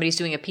do it, if somebody's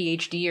doing a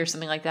PhD or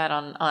something like that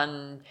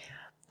on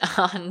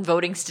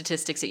voting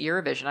statistics at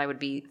Eurovision, I would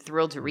be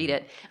thrilled to read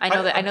it. I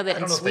know that I don't in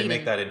know if Sweden they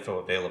make that info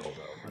available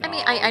though. I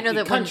mean, I know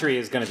that the country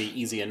is going to be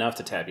easy enough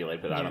to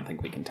tabulate, but I don't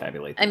think we can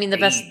tabulate.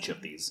 The age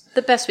of these.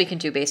 The best we can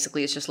do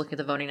basically is just look at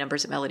the voting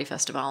numbers at Melody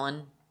Festival,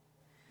 and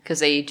because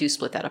they do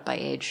split that up by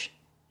age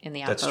in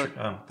the That's outvote.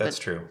 true. Oh, that's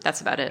true.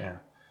 That's about it. Yeah.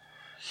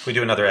 If we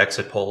do another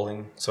exit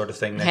polling sort of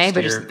thing next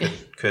year,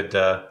 could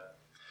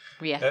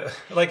Yeah.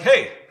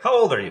 hey, how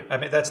old are you? I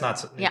mean, that's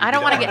not. Yeah, I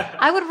don't want to get.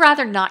 I would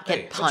rather not get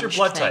Hey, punched. what's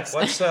your blood thanks.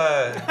 type? What's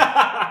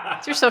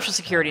It's your social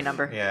security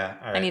number. Yeah,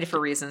 all right. I need it for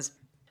reasons.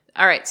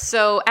 All right.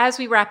 So as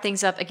we wrap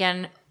things up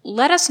again,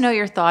 let us know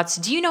your thoughts.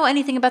 Do you know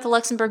anything about the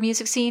Luxembourg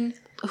music scene?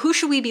 Who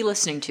should we be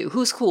listening to?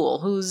 Who's cool?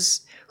 Who's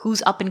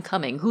up and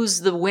coming?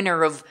 Who's the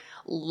winner of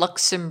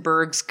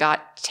Luxembourg's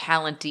Got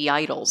Talenty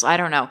Idols? I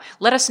don't know.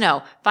 Let us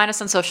know. Find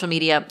us on social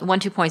media,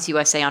 12 Points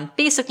USA on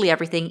basically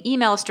everything.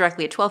 Email us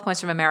directly at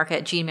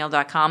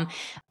 12pointsfromamerica@gmail.com.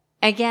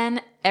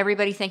 Again,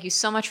 everybody, thank you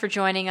so much for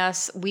joining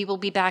us. We will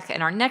be back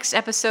in our next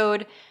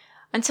episode.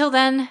 Until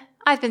then,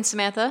 I've been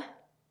Samantha.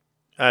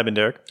 I've been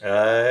Derek.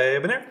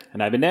 I've been there.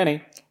 And I've been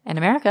Danny. And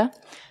America.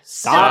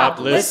 Stop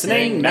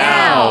listening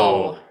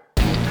now.